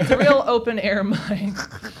 It's a real open air mic.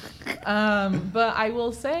 But I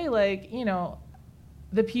will say, like, you know,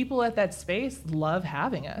 the people at that space love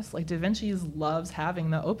having us. Like, Da Vinci's loves having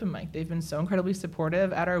the open mic. They've been so incredibly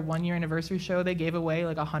supportive. At our 1-year anniversary show, they gave away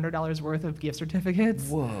like $100 worth of gift certificates.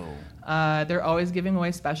 Whoa. They're always giving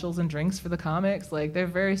away specials and drinks for the comics. Like, they're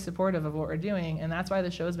very supportive of what we're doing, and that's why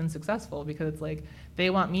the show's been successful, because it's like they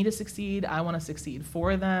want me to succeed, I want to succeed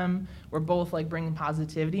for them. We're both like bringing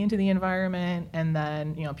positivity into the environment, and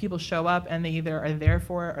then, you know, people show up and they either are there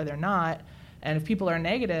for it or they're not. And if people are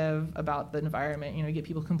negative about the environment, you know, you get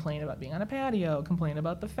people complain about being on a patio, complain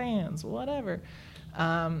about the fans, whatever.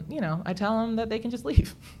 You know, I tell them that they can just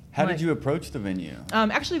leave. How did you approach the venue?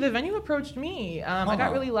 Actually, the venue approached me. I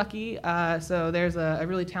got really lucky. So there's a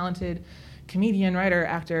really talented comedian, writer,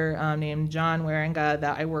 actor named John Waringa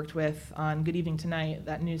that I worked with on Good Evening Tonight,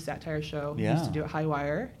 that news satire show we used to do at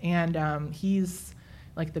Highwire. And he's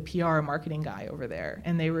like the PR marketing guy over there,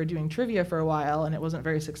 and they were doing trivia for a while, and it wasn't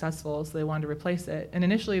very successful, so they wanted to replace it. And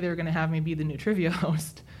initially they were going to have me be the new trivia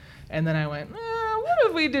host, and then I went, what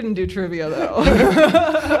if we didn't do trivia though?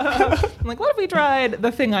 I'm like, what if we tried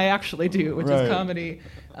the thing I actually do, which is comedy?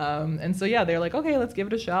 And so yeah, they're like, okay, let's give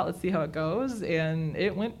it a shot, let's see how it goes. And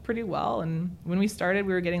it went pretty well, and when we started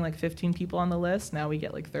we were getting like 15 people on the list. Now we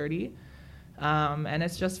get like 30, and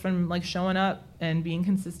it's just from like showing up and being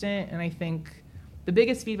consistent. And I think the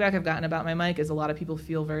biggest feedback I've gotten about my mic is a lot of people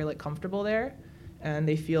feel very like comfortable there, and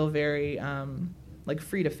they feel very like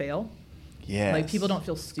free to fail. Yes. Like people don't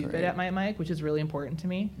feel stupid at my mic, which is really important to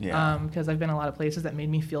me. Yeah. Because I've been a lot of places that made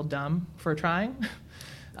me feel dumb for trying.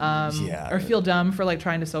 Or feel dumb for like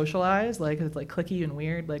trying to socialize. Like it's like cliquey and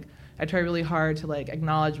weird. Like I try really hard to like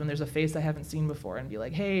acknowledge when there's a face I haven't seen before and be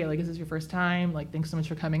like, hey, like, is this your first time? Like, thanks so much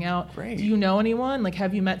for coming out. Great. Do you know anyone? Like,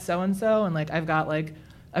 have you met so-and-so? And like, I've got like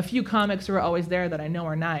a few comics who are always there that I know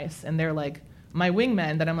are nice, and they're like my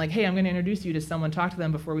wingmen that I'm like, hey, I'm going to introduce you to someone, talk to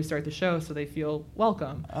them before we start the show so they feel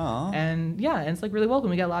welcome. Aww. And yeah, and it's like really welcome.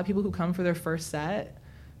 We got a lot of people who come for their first set.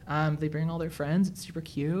 They bring all their friends. It's super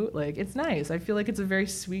cute. Like, it's nice. I feel like it's a very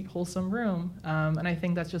sweet, wholesome room. And I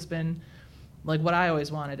think that's just been like what I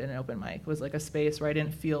always wanted in an open mic, was like a space where I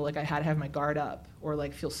didn't feel like I had to have my guard up, or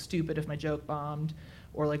like feel stupid if my joke bombed,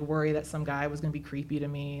 or like worry that some guy was going to be creepy to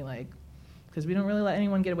me. Like, because we don't really let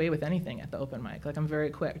anyone get away with anything at the open mic. Like, I'm very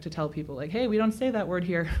quick to tell people, like, hey, we don't say that word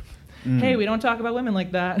here. Hey, we don't talk about women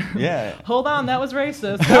like that. Yeah. Hold on, that was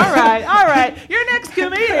racist. All right, you're next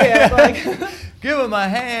comedian. Like, give him a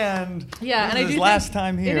hand. Yeah, this and is I do his last think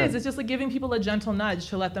time here. it is. It's just like giving people a gentle nudge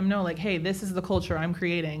to let them know, like, hey, this is the culture I'm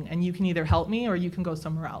creating, and you can either help me or you can go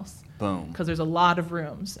somewhere else. Boom. Because there's a lot of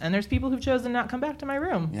rooms, and there's people who've chosen not come back to my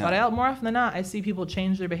room. Yeah. But more often than not, I see people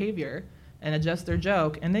change their behavior and adjust their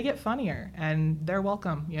joke, and they get funnier, and they're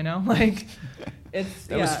welcome. You know, like, it's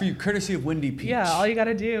That was for you, courtesy of Windy Peach. Yeah, all you got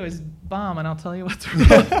to do is bomb, and I'll tell you what's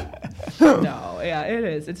wrong. No, yeah, it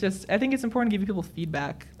is. It's just, I think it's important to give people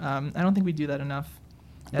feedback. I don't think we do that enough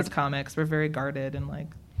as comics. We're very guarded and like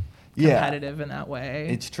competitive in that way.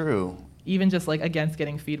 It's true. Even just like against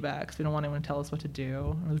getting feedback, 'cause we don't want anyone to tell us what to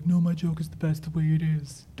do. We're like, no, my joke is the best the way it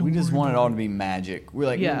is. We just want it all to be magic. We're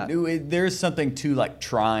like, Yeah. There's something to like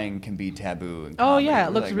trying can be taboo. In Oh, comedy. yeah, it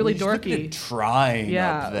We're looks like, really just look at dorky. it trying.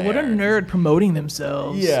 Yeah, up there. what a nerd promoting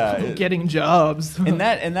themselves. Yeah, getting jobs. and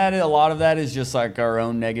that a lot of that is just like our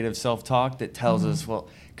own negative self-talk that tells us, well,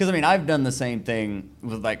 because I mean, I've done the same thing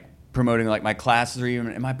with like promoting like my classes, or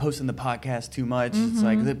even am I posting the podcast too much? It's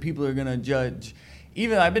like that people are gonna judge.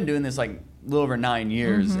 Even I've been doing this like a little over 9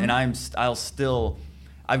 years, and I've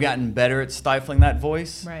gotten better at stifling that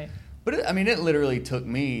voice. Right. But it literally took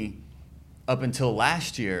me up until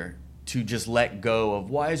last year to just let go of,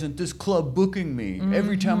 why isn't this club booking me?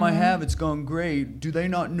 Every time I have, it's gone great. Do they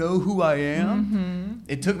not know who I am?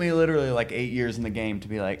 It took me literally like 8 years in the game to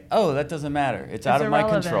be like, oh, that doesn't matter. It's out of my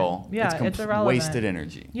irrelevant. control. Yeah, it's irrelevant. Wasted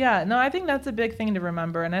energy. Yeah, no, I think that's a big thing to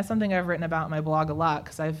remember, and that's something I've written about in my blog a lot,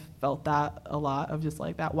 because I've felt that a lot, of just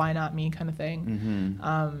like that why not me kind of thing.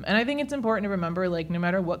 And I think it's important to remember, like, no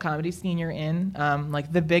matter what comedy scene you're in,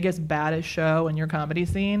 like the biggest, baddest show in your comedy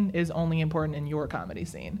scene is only important in your comedy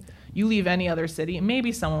scene. You leave any other city,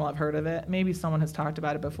 maybe someone will have heard of it, maybe someone has talked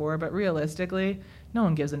about it before, but realistically, no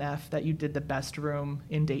one gives an F that you did the best room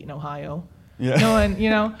in Dayton, Ohio. Yeah.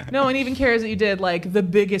 No one even cares that you did like the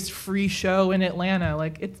biggest free show in Atlanta.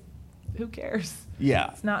 Like, who cares?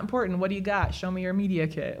 Yeah. It's not important. What do you got? Show me your media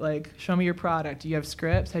kit. Like, show me your product. Do you have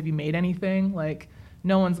scripts? Have you made anything? Like,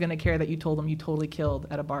 no one's going to care that you told them you totally killed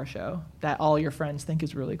at a bar show that all your friends think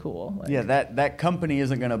is really cool. Like, Yeah, that company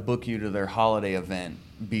isn't going to book you to their holiday event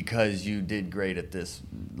because you did great at this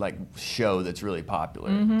like show that's really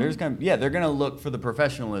popular. They're going to look for the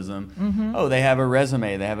professionalism. Oh, they have a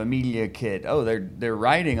resume, they have a media kit. Oh, they're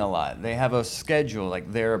writing a lot. They have a schedule,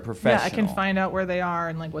 like they're a professional. Yeah, I can find out where they are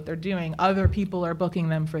and like what they're doing. Other people are booking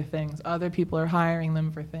them for things. Other people are hiring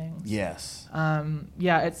them for things. Yes.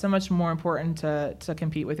 Yeah, it's so much more important to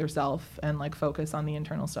compete with yourself and like focus on the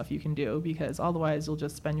internal stuff you can do, because otherwise you'll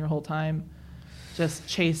just spend your whole time just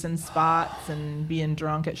chasing spots and being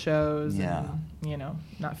drunk at shows and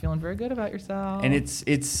not feeling very good about yourself. And it's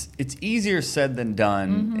easier said than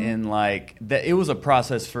done. And like that, it was a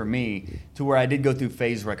process for me to where I did go through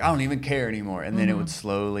phases where like I don't even care anymore, and then it would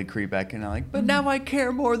slowly creep back in. I'm like, but now I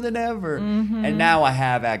care more than ever. And now I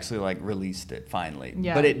have actually like released it finally.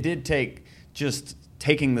 Yeah. But it did take just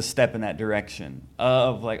taking the step in that direction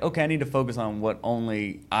of like, okay, I need to focus on what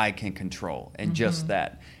only I can control, and just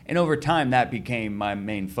that. And over time, that became my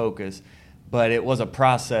main focus. But it was a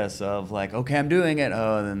process of like, okay, I'm doing it.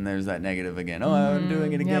 Oh, then there's that negative again. Oh, I'm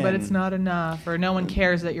doing it again. Yeah, but it's not enough, or no one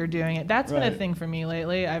cares that you're doing it. That's been a Right. thing for me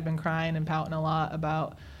lately. I've been crying and pouting a lot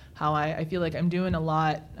about how I feel like I'm doing a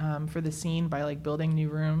lot for the scene by like building new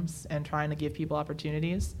rooms and trying to give people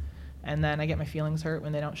opportunities. And then I get my feelings hurt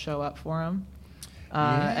when they don't show up for them.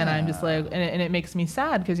 And I'm just like, and it makes me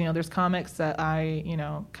sad, because, there's comics that I,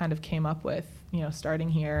 kind of came up with, starting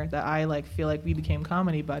here, that I like feel like we became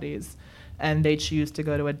comedy buddies, and they choose to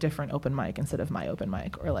go to a different open mic instead of my open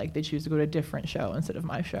mic, or like they choose to go to a different show instead of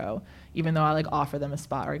my show, even though I like offer them a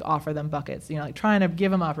spot or like offer them buckets, like trying to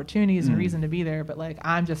give them opportunities and reason to be there, but like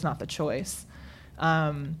I'm just not the choice.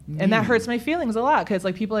 And that hurts my feelings a lot because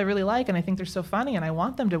like people I really like and I think they're so funny and I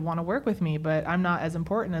want them to want to work with me, but I'm not as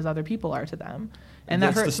important as other people are to them. And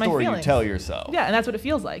that hurts my feelings. That's the story you tell yourself. Yeah, and that's what it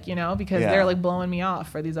feels like, you know, because they're like blowing me off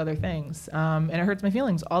for these other things. And it hurts my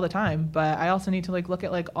feelings all the time. But I also need to like look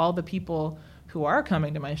at like all the people who are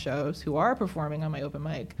coming to my shows, who are performing on my open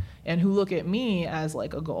mic, and who look at me as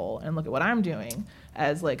like a goal and look at what I'm doing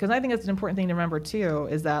as like, because I think that's an important thing to remember too,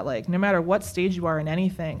 is that like no matter what stage you are in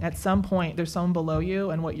anything, at some point there's someone below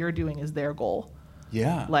you and what you're doing is their goal.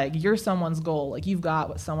 Yeah. Like you're someone's goal. Like you've got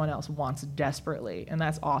what someone else wants desperately, and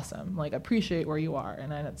that's awesome. Like appreciate where you are, and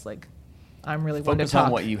then it's like I'm really one to talk. Focus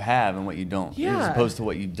on what you have and what you don't, as opposed to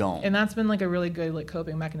what you don't. And that's been like a really good like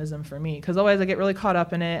coping mechanism for me, because otherwise I get really caught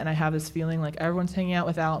up in it, and I have this feeling like everyone's hanging out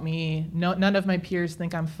without me. None of my peers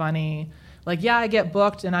think I'm funny. Like, yeah, I get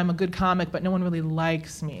booked and I'm a good comic, but no one really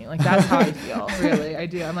likes me. Like, that's how I feel, really. I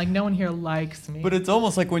do. I'm like, no one here likes me. But it's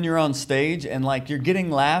almost like when you're on stage and, like, you're getting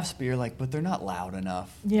laughs, but you're like, but they're not loud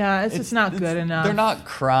enough. Yeah, it's just not good enough. They're not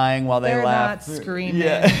crying while they laugh. They're not screaming.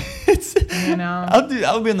 Yeah. You know?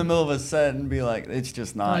 I'll be in the middle of a set and be like, it's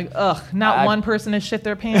just not. Like, not one person has shit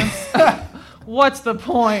their pants. What's the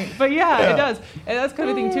point? But yeah, it does. And that's kind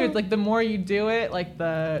of thing, too. It's like the more you do it, like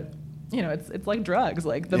it's like drugs.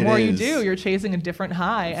 Like the more you do, you're chasing a different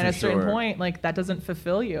high. And at a certain point, like that doesn't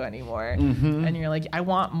fulfill you anymore. Mm-hmm. And you're like, I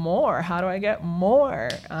want more. How do I get more?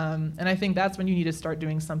 And I think that's when you need to start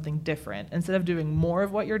doing something different. Instead of doing more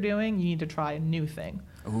of what you're doing, you need to try a new thing.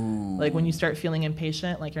 Ooh. Like when you start feeling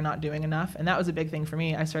impatient, like you're not doing enough. And that was a big thing for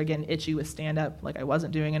me. I started getting itchy with stand-up. Like I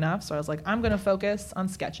wasn't doing enough. So I was like, I'm going to focus on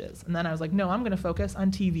sketches. And then I was like, no, I'm going to focus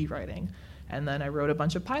on TV writing. And then I wrote a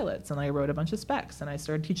bunch of pilots and I wrote a bunch of specs and I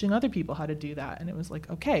started teaching other people how to do that. And it was like,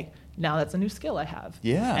 okay, now that's a new skill I have.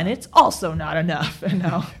 Yeah. And it's also not enough. And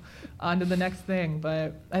now on to the next thing.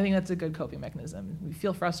 But I think that's a good coping mechanism. We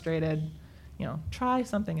feel frustrated, try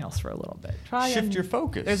something else for a little bit. Shift your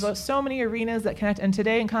focus. There's so many arenas that connect. And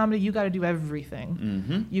today in comedy, you got to do everything.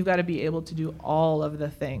 Mm-hmm. You've got to be able to do all of the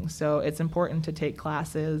things. So it's important to take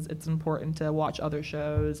classes. It's important to watch other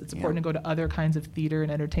shows. It's important to go to other kinds of theater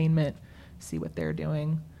and entertainment, see what they're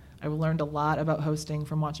doing. I learned a lot about hosting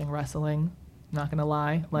from watching wrestling. Not gonna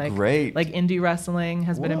lie, Great. Like indie wrestling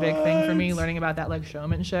has been a big thing for me. Learning about that like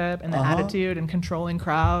showmanship and the attitude and controlling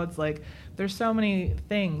crowds. Like there's so many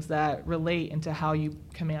things that relate into how you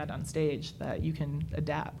command on stage that you can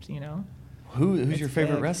adapt. Who's your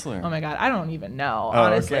favorite wrestler? Oh my God, I don't even know.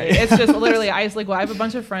 Honestly, it's just literally I have a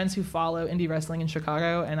bunch of friends who follow indie wrestling in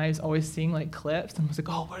Chicago, and I was always seeing like clips, and I was like,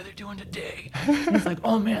 oh, what are they doing today? And it's like,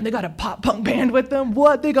 oh man, they got a pop punk band with them.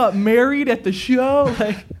 What? They got married at the show?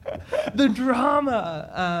 Like the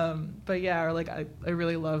drama. But yeah, or like I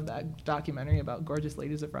really love that documentary about Gorgeous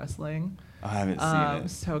Ladies of Wrestling. I haven't seen it.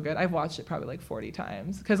 So good. I've watched it probably like 40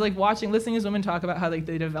 times. Because like listening to these women talk about how like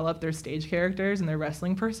they develop their stage characters and their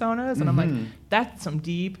wrestling personas. And I'm like, that's some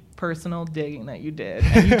deep personal digging that you did.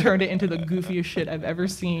 And you turned it into the goofiest shit I've ever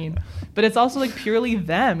seen. But it's also like purely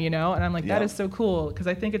them, And I'm like, that is so cool. Because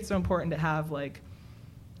I think it's so important to have like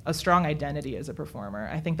a strong identity as a performer.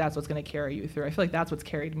 I think that's what's going to carry you through. I feel like that's what's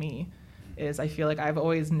carried me. Is I feel like I've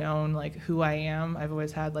always known like who I am. I've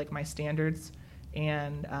always had like my standards.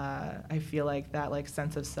 And I feel like that like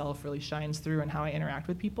sense of self really shines through in how I interact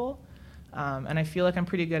with people. And I feel like I'm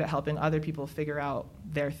pretty good at helping other people figure out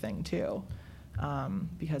their thing too,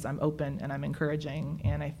 because I'm open and I'm encouraging.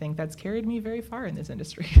 And I think that's carried me very far in this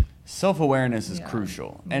industry. Self-awareness is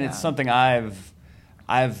crucial. And it's something I've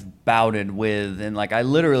bouted with. And like I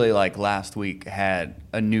literally like last week had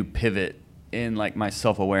a new pivot in like my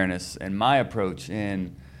self-awareness and my approach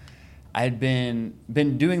in. I had been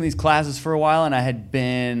doing these classes for a while, and I had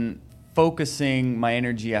been focusing my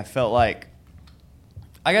energy. I felt like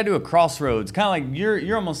I got to a crossroads, kind of like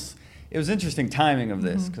you're almost. It was interesting timing of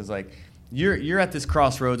this because like you're at this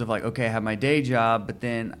crossroads of like, okay, I have my day job, but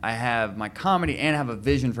then I have my comedy and I have a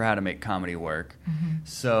vision for how to make comedy work.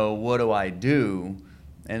 So what do I do?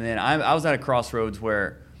 And then I was at a crossroads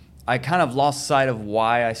where I kind of lost sight of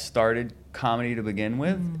why I started comedy to begin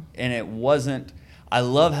with, and it wasn't. I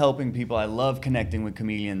love helping people. I love connecting with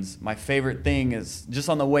comedians. My favorite thing is just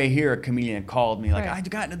on the way here, a comedian called me like, I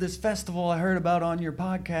got into this festival I heard about on your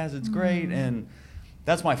podcast. It's great. And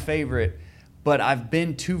that's my favorite. But I've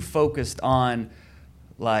been too focused on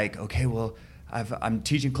like, okay, well, I'm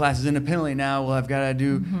teaching classes independently now. Well, I've got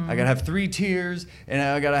to I got to have 3 tiers, and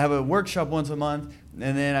I got to have a workshop once a month.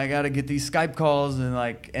 And then I got to get these Skype calls and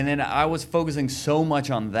then I was focusing so much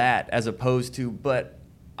on that as opposed to, but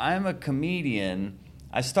I'm a comedian.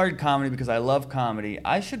 I started comedy because I love comedy.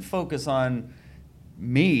 I should focus on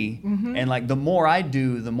me, and like the more I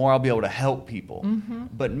do, the more I'll be able to help people.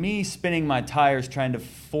 But me spinning my tires trying to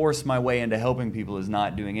force my way into helping people is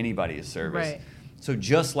not doing anybody a service. Right. So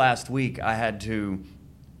just last week I had to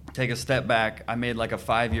take a step back. I made like a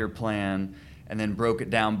 5-year plan and then broke it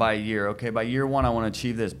down by year. Okay, by year 1 I want to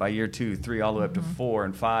achieve this, by year 2, 3, all the way up to 4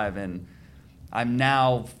 and 5, and I'm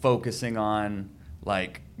now focusing on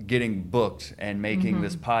like getting booked and making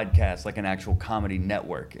this podcast like an actual comedy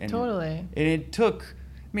network. And Totally. And it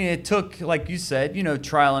took, like you said,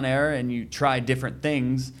 trial and error, and you try different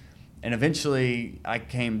things. And eventually I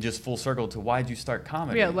came just full circle to, why'd you start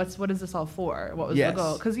comedy? Yeah, what is this all for? What was Yes. the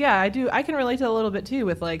goal? Because I can relate to that a little bit too,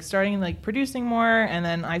 with like starting like producing more, and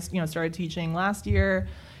then I started teaching last year,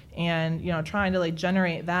 and trying to like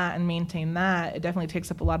generate that and maintain that. It definitely takes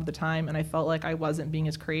up a lot of the time, and I felt like I wasn't being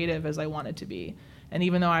as creative as I wanted to be. And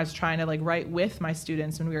even though I was trying to like write with my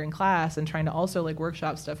students when we were in class and trying to also like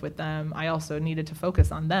workshop stuff with them, I also needed to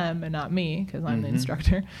focus on them and not me, because I'm the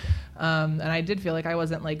instructor. And I did feel like I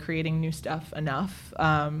wasn't like creating new stuff enough.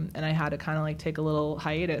 And I had to kind of like take a little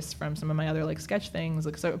hiatus from some of my other like sketch things.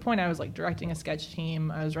 Like, so at a point I was like directing a sketch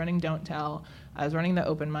team. I was running Don't Tell. I was running the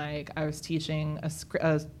open mic. I was teaching a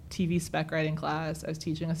TV spec writing class. I was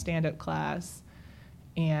teaching a stand-up class.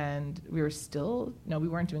 And we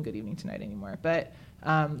weren't doing Good Evening Tonight anymore. But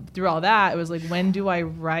through all that, it was like, when do I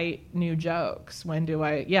write new jokes?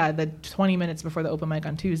 The 20 minutes before the open mic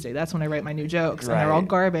on Tuesday, that's when I write my new jokes. Right. And they're all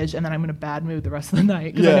garbage, and then I'm in a bad mood the rest of the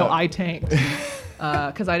night because I know I tanked.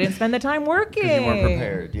 Because I didn't spend the time working. Because you weren't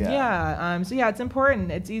prepared, Yeah. So it's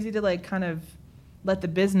important. It's easy to like kind of let the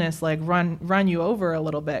business like run you over a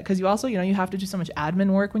little bit, because you also, you have to do so much admin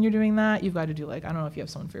work when you're doing that. You've got to do like, I don't know if you have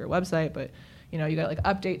someone for your website, but you got to like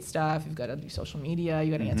update stuff. You've got to do social media. You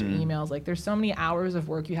got to answer emails. Like there's so many hours of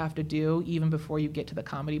work you have to do even before you get to the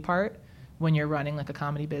comedy part, when you're running like a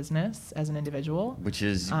comedy business as an individual. Which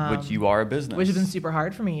you are a business. Which has been super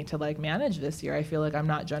hard for me to like manage this year. I feel like I'm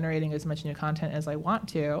not generating as much new content as I want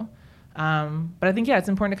to. But I think, it's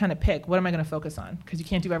important to kind of pick, what am I going to focus on? Because you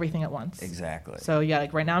can't do everything at once. Exactly. So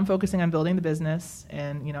like right now I'm focusing on building the business,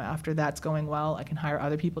 and after that's going well, I can hire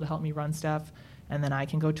other people to help me run stuff, and then I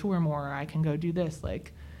can go tour more, I can go do this.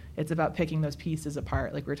 Like, it's about picking those pieces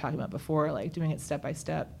apart, like we were talking about before, like doing it step by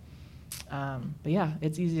step. But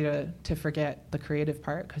it's easy to forget the creative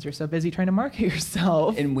part because you're so busy trying to market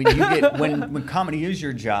yourself. And when you get when comedy is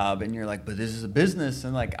your job, and you're like, but this is a business,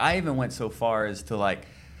 and like I even went so far as to like,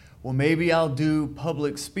 well, maybe I'll do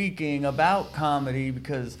public speaking about comedy,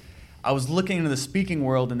 because I was looking into the speaking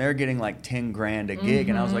world and they're getting like 10 grand a gig,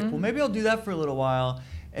 and I was like, well, maybe I'll do that for a little while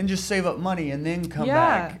and just save up money and then come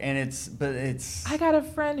back. And it's I got a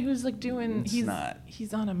friend who's like doing,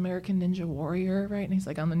 he's on American Ninja Warrior, right? And he's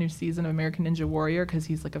like on the new season of American Ninja Warrior because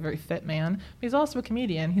he's like a very fit man. But he's also a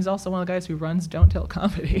comedian. He's also one of the guys who runs Don't Tell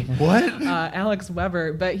Comedy. What? Alex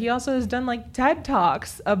Weber. But he also has done like TED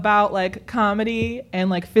Talks about like comedy and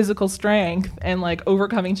like physical strength and like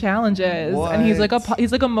overcoming challenges. What? And he's like a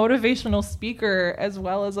motivational speaker as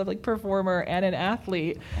well as a like performer and an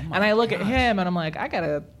athlete. And I look at him and I'm like, I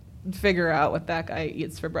gotta figure out what that guy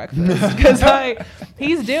eats for breakfast, because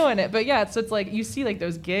he's doing it. But so it's like you see like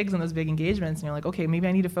those gigs and those big engagements and you're like, okay, maybe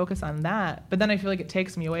I need to focus on that. But then I feel like it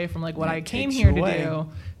takes me away from like what I came here to do.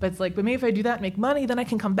 But it's like, but maybe if I do that and make money, then I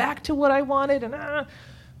can come back to what I wanted. And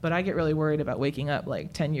but I get really worried about waking up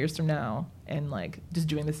like 10 years from now and like just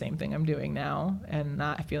doing the same thing I'm doing now and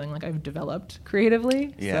not feeling like I've developed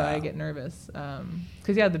creatively. So I get nervous.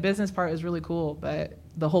 Because the business part is really cool, but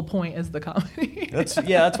the whole point is the comedy. That's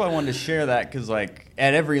why I wanted to share that, because like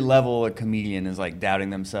at every level a comedian is like doubting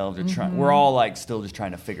themselves or trying. We're all like still just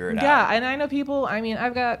trying to figure it out. Yeah, and I know people. I mean,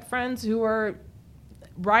 I've got friends who are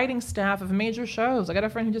writing staff of major shows. I got a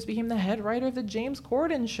friend who just became the head writer of the James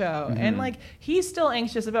Corden show, and like he's still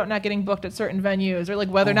anxious about not getting booked at certain venues, or like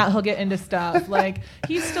whether or not he'll get into stuff. Like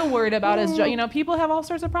he's still worried about his job. People have all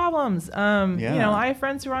sorts of problems. I have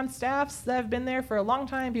friends who are on staffs that have been there for a long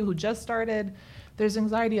time, people who just started. There's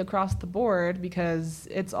anxiety across the board because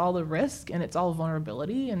it's all the risk and it's all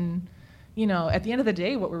vulnerability. And, at the end of the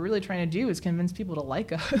day, what we're really trying to do is convince people to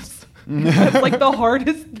like us. That's like the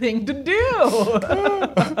hardest thing to do.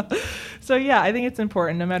 So, I think it's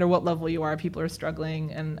important. No matter what level you are, people are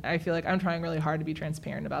struggling. And I feel like I'm trying really hard to be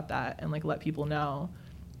transparent about that and like let people know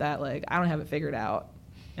that like I don't have it figured out.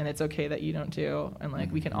 And it's okay that you don't too. And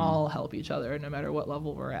like we can all help each other no matter what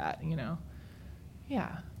level we're at,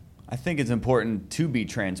 Yeah. I think it's important to be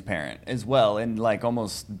transparent as well, and like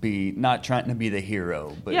almost be not trying to be the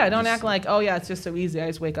hero, but don't act like, it's just so easy. I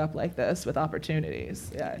just wake up like this with opportunities.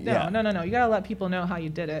 No. You gotta let people know how you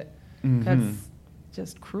did it.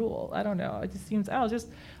 just cruel. I don't know. It just seems,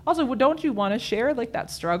 also, don't you want to share like that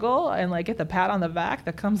struggle and like get the pat on the back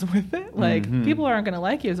that comes with it? Like people aren't going to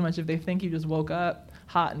like you as much if they think you just woke up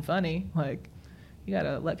hot and funny. Like you got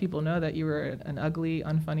to let people know that you were an ugly,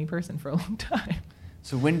 unfunny person for a long time.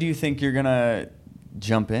 So when do you think you're going to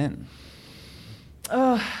jump in?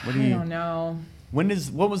 I don't know.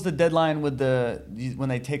 What was the deadline with when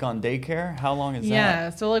they take on daycare? How long is that? Yeah,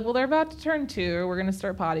 so they're about to turn 2. We're gonna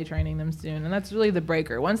start potty training them soon, and that's really the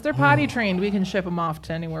breaker. Once they're potty trained, we can ship them off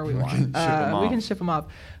to anywhere we want. We can ship them off.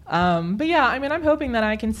 But yeah, I mean, I'm hoping that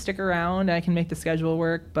I can stick around. I can make the schedule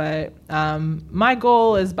work, but my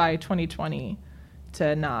goal is by 2020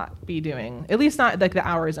 to not be doing, at least not like the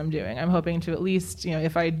hours I'm doing. I'm hoping to at least,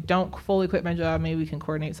 if I don't fully quit my job, maybe we can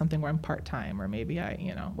coordinate something where I'm part-time, or maybe I,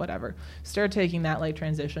 whatever. Start taking that like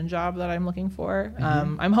transition job that I'm looking for.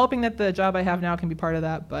 I'm hoping that the job I have now can be part of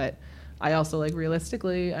that, but I also like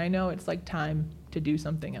realistically, I know it's like time to do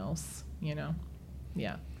something else,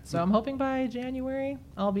 Yeah. So I'm hoping by January,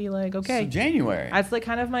 I'll be like, okay. So January. That's like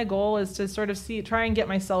kind of my goal, is to sort of try and get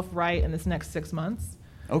myself right in this next 6 months.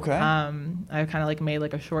 Okay. I've kind of like made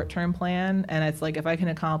like a short-term plan, and it's like if I can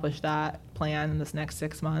accomplish that plan in this next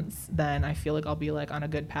 6 months, then I feel like I'll be like on a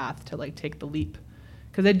good path to like take the leap,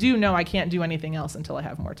 because I do know I can't do anything else until I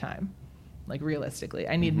have more time. Like realistically,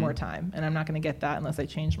 I need more time, and I'm not going to get that unless I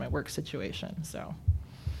change my work situation. So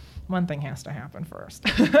one thing has to happen first.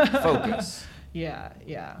 Focus. Yeah.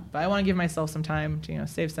 But I want to give myself some time to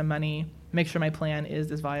save some money, make sure my plan is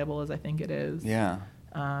as viable as I think it is. Yeah.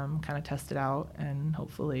 Kind of test it out and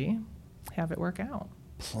hopefully have it work out.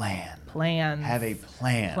 Plans. Have a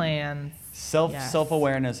plan. Plans.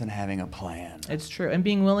 Self-awareness and having a plan. It's true. And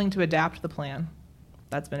being willing to adapt the plan.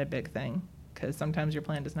 That's been a big thing, because sometimes your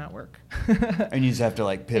plan does not work. And you just have to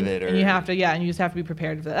like pivot. And you have to, and you just have to be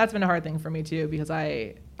prepared for that. That's been a hard thing for me too, because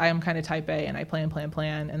I am kind of type A, and I plan,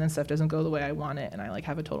 and then stuff doesn't go the way I want it, and I like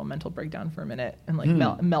have a total mental breakdown for a minute and like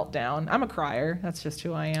melt down. I'm a crier. That's just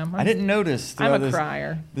who I am. I didn't notice. I'm a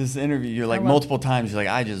crier. This interview, you're like multiple times, you're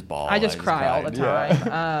like, I just bawl. I just cry all the time.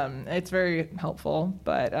 Yeah. It's very helpful,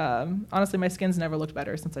 but honestly, my skin's never looked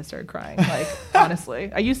better since I started crying. Like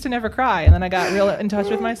honestly, I used to never cry, and then I got real in touch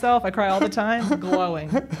with myself. I cry all the time, glowing.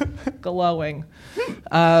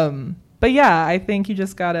 But yeah, I think you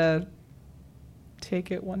just gotta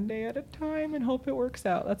take it one day at a time and hope it works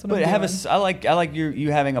out. That's what I'm doing. I like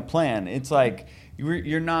you having a plan. It's like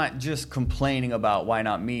you're not just complaining about why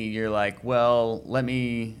not me. You're like, well, let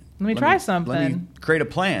me try something. Let me create a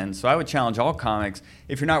plan. So I would challenge all comics,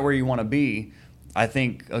 if you're not where you want to be, I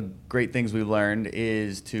think a great things we've learned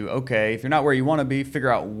is to, if you're not where you want to be, figure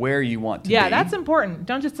out where you want to be. Yeah, that's important.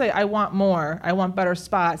 Don't just say, I want more. I want better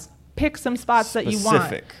spots. Pick some spots that you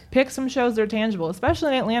want. Pick some shows that are tangible.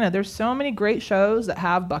 Especially in Atlanta, there's so many great shows that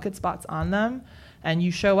have bucket spots on them. And you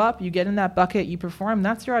show up, you get in that bucket, you perform.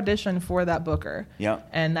 That's your audition for that booker. Yeah.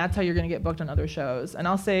 And that's how you're going to get booked on other shows. And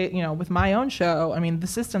I'll say, with my own show, I mean, the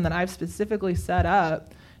system that I've specifically set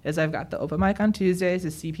up is I've got the open mic on Tuesdays to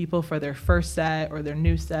see people for their first set or their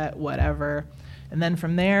new set, whatever. And then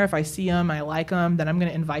from there, if I see them, I like them, then I'm going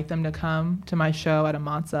to invite them to come to my show at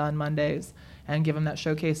Amansa on Mondays and give them that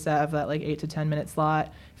showcase set of that like 8 to 10 minute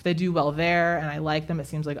slot. If they do well there and I like them, it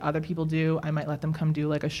seems like other people do, I might let them come do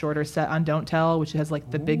like a shorter set on Don't Tell, which has like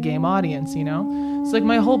the big game audience, So like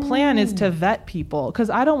my whole plan is to vet people, because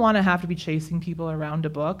I don't want to have to be chasing people around a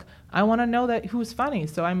book. I want to know that who's funny.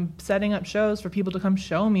 So I'm setting up shows for people to come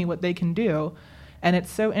show me what they can do. And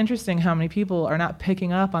it's so interesting how many people are not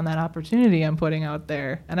picking up on that opportunity I'm putting out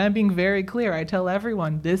there. And I'm being very clear. I tell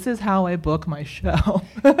everyone, this is how I book my show.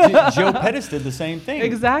 Joe Pettis did the same thing.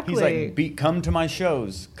 Exactly. He's like, come to my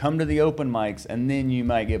shows, come to the open mics, and then you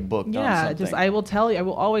might get booked on something. Yeah, I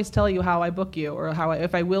will always tell you how I book you, or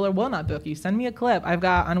if I will or will not book you. Send me a clip.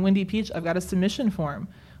 On Windy Peach, I've got a submission form.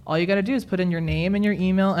 All you got to do is put in your name and your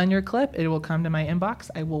email and your clip. It will come to my inbox.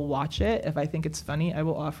 I will watch it. If I think it's funny, I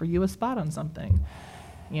will offer you a spot on something,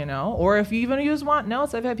 Or if you just want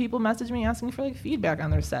notes, I've had people message me asking for like feedback on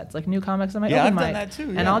their sets, like new comics on my open mic. I've done that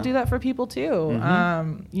too. And I'll do that for people too.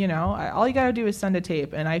 All you got to do is send a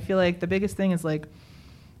tape. And I feel like the biggest thing is like,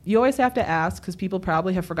 you always have to ask, because people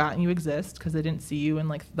probably have forgotten you exist because they didn't see you in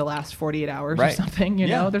like the last 48 hours or something.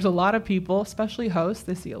 There's a lot of people, especially hosts,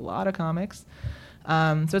 they see a lot of comics.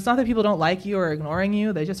 So it's not that people don't like you or ignoring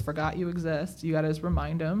you. They just forgot you exist. You got to just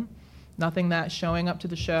remind them. Nothing that showing up to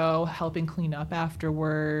the show, helping clean up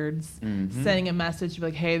afterwards, sending a message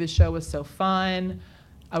like, hey, this show was so fun.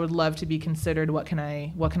 I would love to be considered. What can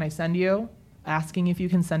I send you? Asking if you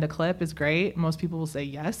can send a clip is great. Most people will say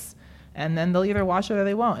yes. And then they'll either watch it or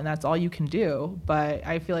they won't. And that's all you can do. But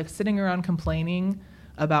I feel like sitting around complaining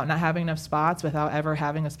about not having enough spots without ever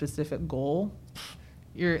having a specific goal,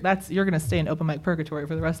 you're going to stay in open mic purgatory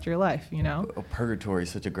for the rest of your life, you know? Oh, purgatory is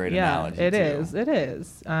such a great analogy. It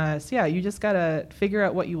is. So yeah, you just got to figure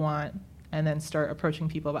out what you want and then start approaching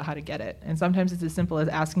people about how to get it. And sometimes it's as simple as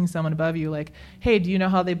asking someone above you, like, hey, do you know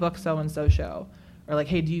how they book so-and-so show? Or like,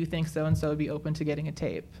 hey, do you think so-and-so would be open to getting a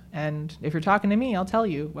tape? And if you're talking to me, I'll tell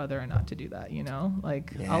you whether or not to do that, you know?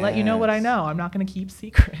 Like, yes. I'll let you know what I know. I'm not going to keep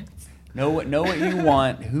secrets. Know what you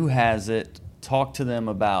want, who has it, talk to them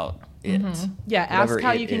about it. Mm-hmm. Yeah, ask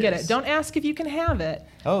how you can get it. Don't ask if you can have it.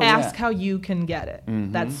 Ask how you can get it.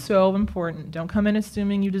 Mm-hmm. That's so important. Don't come in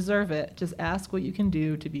assuming you deserve it. Just ask what you can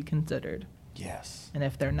do to be considered. Yes. And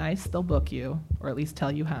if they're nice, they'll book you, or at least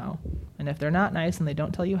tell you how. And if they're not nice and they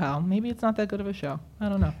don't tell you how, maybe it's not that good of a show. I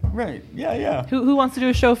don't know. Right. Yeah. Who wants to do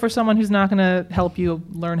a show for someone who's not going to help you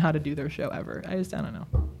learn how to do their show ever? I don't know.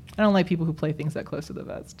 I don't like people who play things that close to the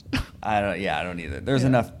vest. I don't either. There's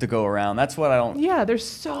enough to go around. That's what I don't. Yeah, there's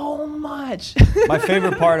so much. My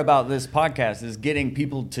favorite part about this podcast is getting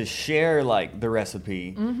people to share like the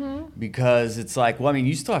recipe, because it's like, well, I mean,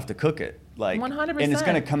 you still have to cook it, like 100%, and it's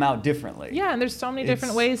going to come out differently. Yeah, and there's so many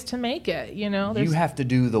different ways to make it. You know, you have to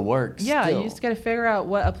do the work. Yeah, still. You just got to figure out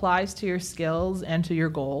what applies to your skills and to your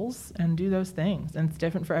goals, and do those things. And it's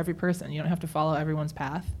different for every person. You don't have to follow everyone's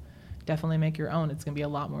path. Definitely make your own. It's going to be a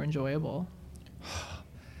lot more enjoyable.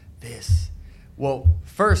 Well,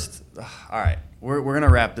 first, all right, we're going to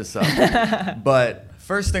wrap this up. But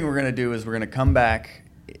first thing we're going to do is we're going to come back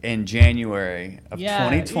in January of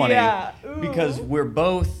 2020 because we're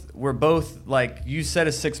both like, you set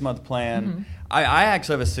a 6-month plan. Mm-hmm. I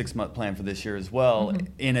actually have a 6-month plan for this year as well,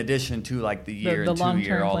 in addition to like the year and 2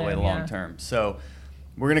 year all the way to long term. So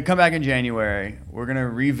we're going to come back in January. We're going to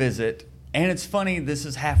revisit. And it's funny, this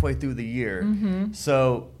is halfway through the year. Mm-hmm.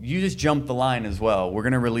 So you just jumped the line as well. We're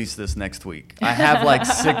going to release this next week. I have like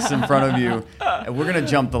 6 in front of you, and we're going to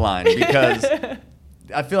jump the line because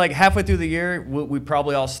I feel like halfway through the year, we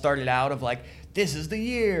probably all started out of like, this is the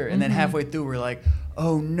year. And then halfway through, we're like,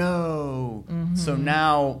 oh no. So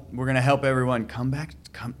now we're going to help everyone come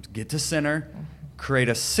get to center, create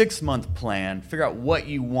a 6-month plan, figure out what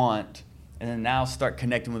you want, and then now start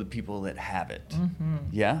connecting with the people that have it. Mm-hmm.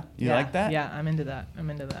 Yeah? You like that? Yeah, I'm into that.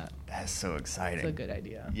 That's so exciting. It's a good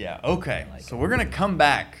idea. Yeah, okay. So we're going to come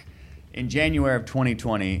back in January of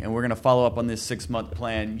 2020, and we're going to follow up on this 6-month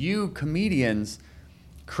plan. You comedians,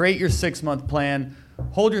 create your 6-month plan.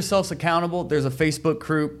 Hold yourselves accountable. There's a Facebook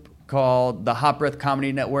group called the Hot Breath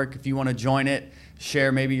Comedy Network. If you want to join it,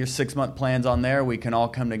 share maybe your 6-month plans on there. We can all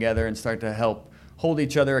come together and start to help hold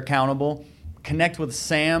each other accountable. Connect with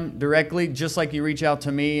Sam directly, just like you reach out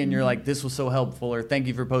to me and you're like, this was so helpful, or thank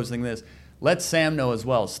you for posting this. Let Sam know as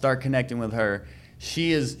well. Start connecting with her.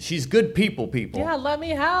 She's good people. Yeah, let me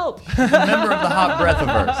help. She's a member of the Hot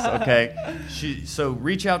Breathiverse, okay? So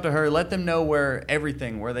reach out to her. Let them know where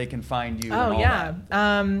they can find you. Oh,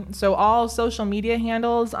 yeah. So all social media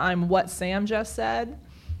handles, I'm What Sam Just Said.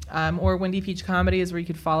 Or Wendy Peach Comedy is where you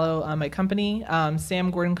could follow my company.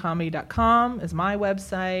 SamGordonComedy.com is my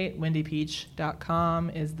website. WendyPeach.com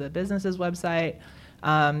is the business's website.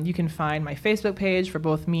 You can find my Facebook page for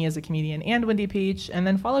both me as a comedian and Wendy Peach. And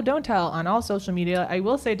then follow Don't Tell on all social media. I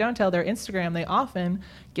will say Don't Tell, their Instagram, they often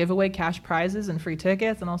give away cash prizes and free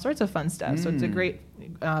tickets and all sorts of fun stuff. So it's a great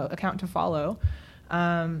account to follow.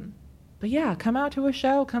 But yeah, come out to a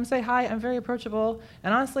show, come say hi. I'm very approachable.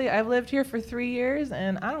 And honestly, I've lived here for 3 years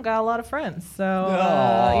and I don't got a lot of friends. So,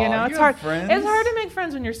 it's hard. Friends? It's hard to make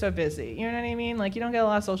friends when you're so busy. You know what I mean? Like, you don't get a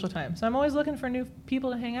lot of social time. So I'm always looking for new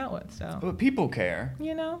people to hang out with. So. But people care.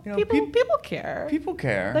 People care. People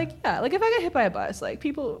care. Like, yeah, like if I got hit by a bus, like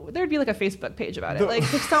there'd be like a Facebook page about it. Like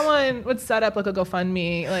if someone would set up like a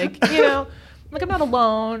GoFundMe, like, like I'm not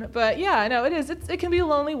alone, but yeah, no, it is. It can be a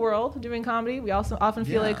lonely world doing comedy. We also often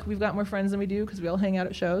feel like we've got more friends than we do because we all hang out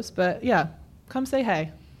at shows. But yeah, come say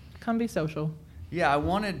hey, come be social. Yeah, I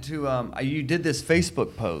wanted to. You did this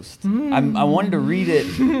Facebook post. I wanted to read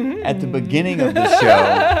it at the beginning of the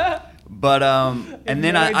show, but and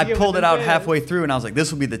then I pulled it out halfway through, and I was like,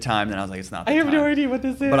 "This will be the time." Then I was like, "It's not." I have no idea what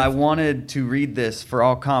this is. But I wanted to read this for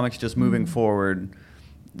all comics just moving forward,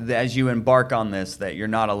 as you embark on this, that you're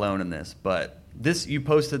not alone in this, but. You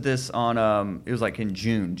posted this on, it was like in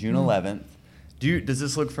June 11th. Does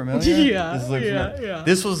this look familiar? Yeah.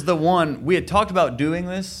 This was the one, we had talked about doing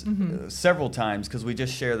this several times because we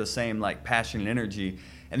just share the same like passion and energy.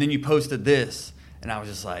 And then you posted this, and I was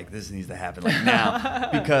just like, this needs to happen like now.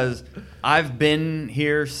 Because I've been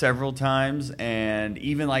here several times, and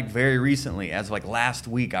even like very recently, as like last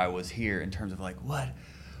week I was here in terms of like, what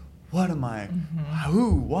am I,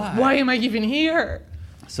 who, why? Why am I even here?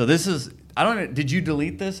 So this is I don't know. Did you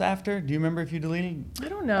delete this after? Do you remember if you deleted? I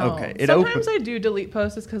don't know. Okay. Sometimes I do delete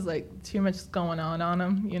posts because like too much is going on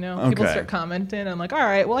them. You know, people start commenting. I'm like, all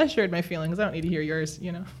right, well, I shared my feelings. I don't need to hear yours.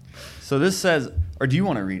 You know. So this says, or do you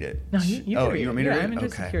want to read it? No, you can read it. You want me to read it? I'm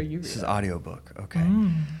interested to hear you read it. This is audiobook. Okay.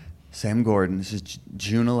 Sam Gordon. This is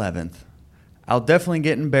June 11th. I'll definitely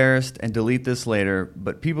get embarrassed and delete this later,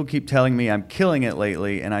 but people keep telling me I'm killing it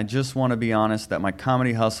lately, and I just want to be honest that my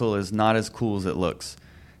comedy hustle is not as cool as it looks.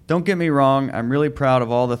 Don't get me wrong, I'm really proud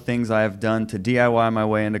of all the things I have done to DIY my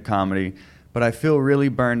way into comedy, but I feel really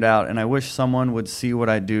burned out, and I wish someone would see what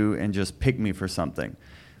I do and just pick me for something.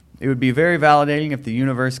 It would be very validating if the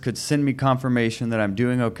universe could send me confirmation that I'm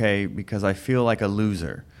doing okay because I feel like a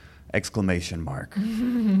loser. ! I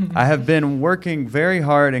have been working very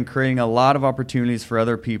hard and creating a lot of opportunities for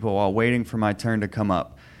other people while waiting for my turn to come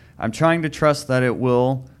up. I'm trying to trust that it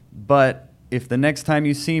will, but if the next time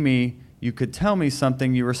you see me, you could tell me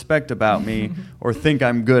something you respect about me or think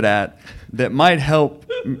I'm good at that might help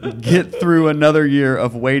get through another year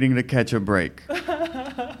of waiting to catch a break.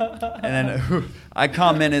 And then I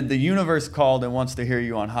commented, the universe called and wants to hear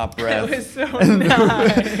you on Hot Breath. That was so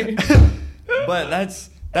nice. But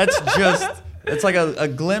that's just, it's like a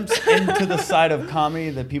glimpse into the side of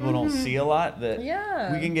comedy that people don't see a lot. That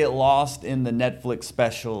we can get lost in the Netflix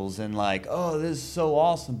specials and like, oh, this is so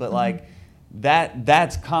awesome. But like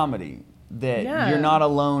that's comedy. That you're not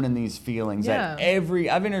alone in these feelings. That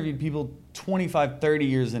I've interviewed people 25, 30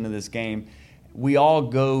 years into this game. We all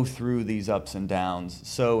go through these ups and downs.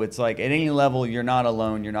 So it's like at any level, you're not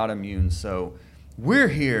alone. You're not immune. So we're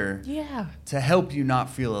here to help you not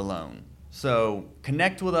feel alone. So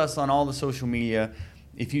connect with us on all the social media.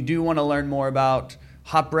 If you do want to learn more about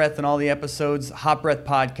Hot Breath and all the episodes,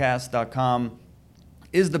 hotbreathpodcast.com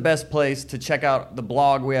is the best place to check out the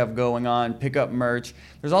blog we have going on, pick up merch.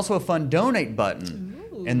 There's also a fun donate button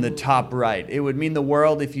in the top right. It would mean the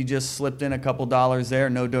world if you just slipped in a couple dollars there.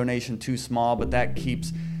 No donation too small, but that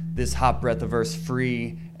keeps this Hot Breathiverse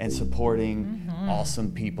free and supporting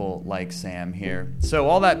awesome people like Sam here. So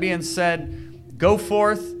all that being said, go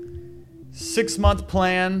forth. 6-month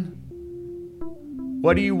plan.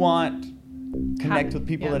 What do you want? Connect with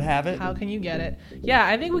people that have it. How can you get it? Yeah,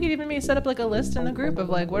 I think we could even maybe set up like a list in the group of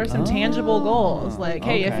like, what are some tangible goals? Like,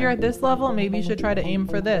 hey, if you're at this level, maybe you should try to aim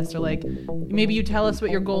for this. Or like, maybe you tell us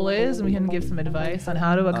what your goal is and we can give some advice on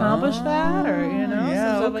how to accomplish that. Or, you know,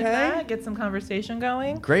 some stuff like that. Get some conversation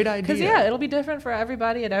going. Great idea. Because, it'll be different for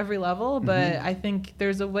everybody at every level. But I think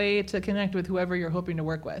there's a way to connect with whoever you're hoping to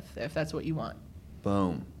work with, if that's what you want.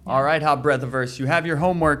 Boom. All right, Hot Breathiverse, you have your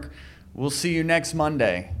homework. We'll see you next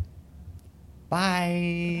Monday.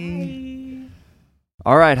 Bye.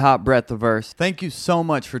 All right, Hot Breathiverse. Thank you so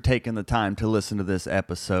much for taking the time to listen to this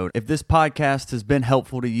episode. If this podcast has been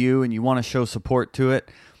helpful to you and you want to show support to it,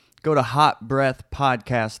 go to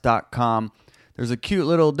hotbreathpodcast.com. There's a cute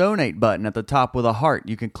little donate button at the top with a heart.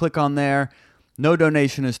 You can click on there. No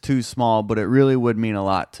donation is too small, but it really would mean a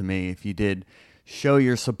lot to me if you did show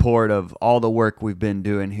your support of all the work we've been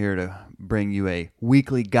doing here to bring you a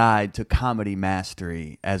weekly guide to comedy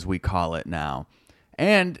mastery, as we call it now.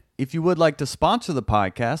 And if you would like to sponsor the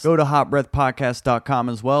podcast, go to hotbreathpodcast.com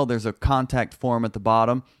as well. There's a contact form at the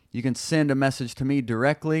bottom. You can send a message to me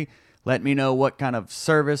directly. Let me know what kind of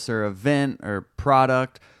service or event or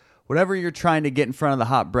product, whatever you're trying to get in front of the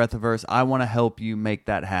Hot Breathiverse, I want to help you make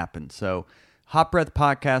that happen. So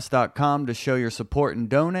hotbreathpodcast.com to show your support and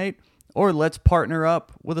donate. Or let's partner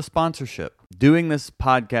up with a sponsorship. Doing this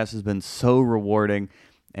podcast has been so rewarding,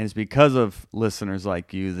 and it's because of listeners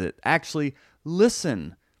like you that actually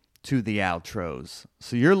listen to the outros.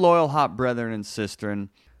 So your loyal hot brethren and sisterin,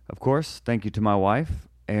 of course, thank you to my wife,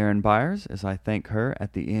 Erin Byers, as I thank her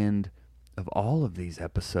at the end of all of these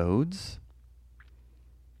episodes.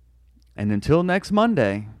 And until next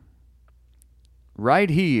Monday, right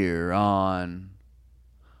here on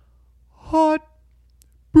Hot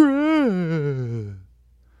Breath.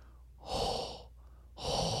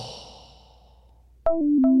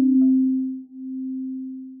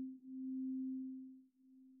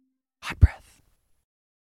 Hot Breath.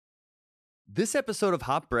 This episode of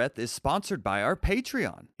Hot Breath is sponsored by our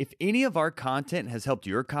Patreon. If any of our content has helped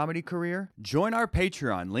your comedy career, join our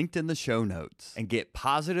Patreon linked in the show notes and get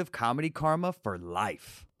positive comedy karma for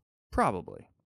life. Probably.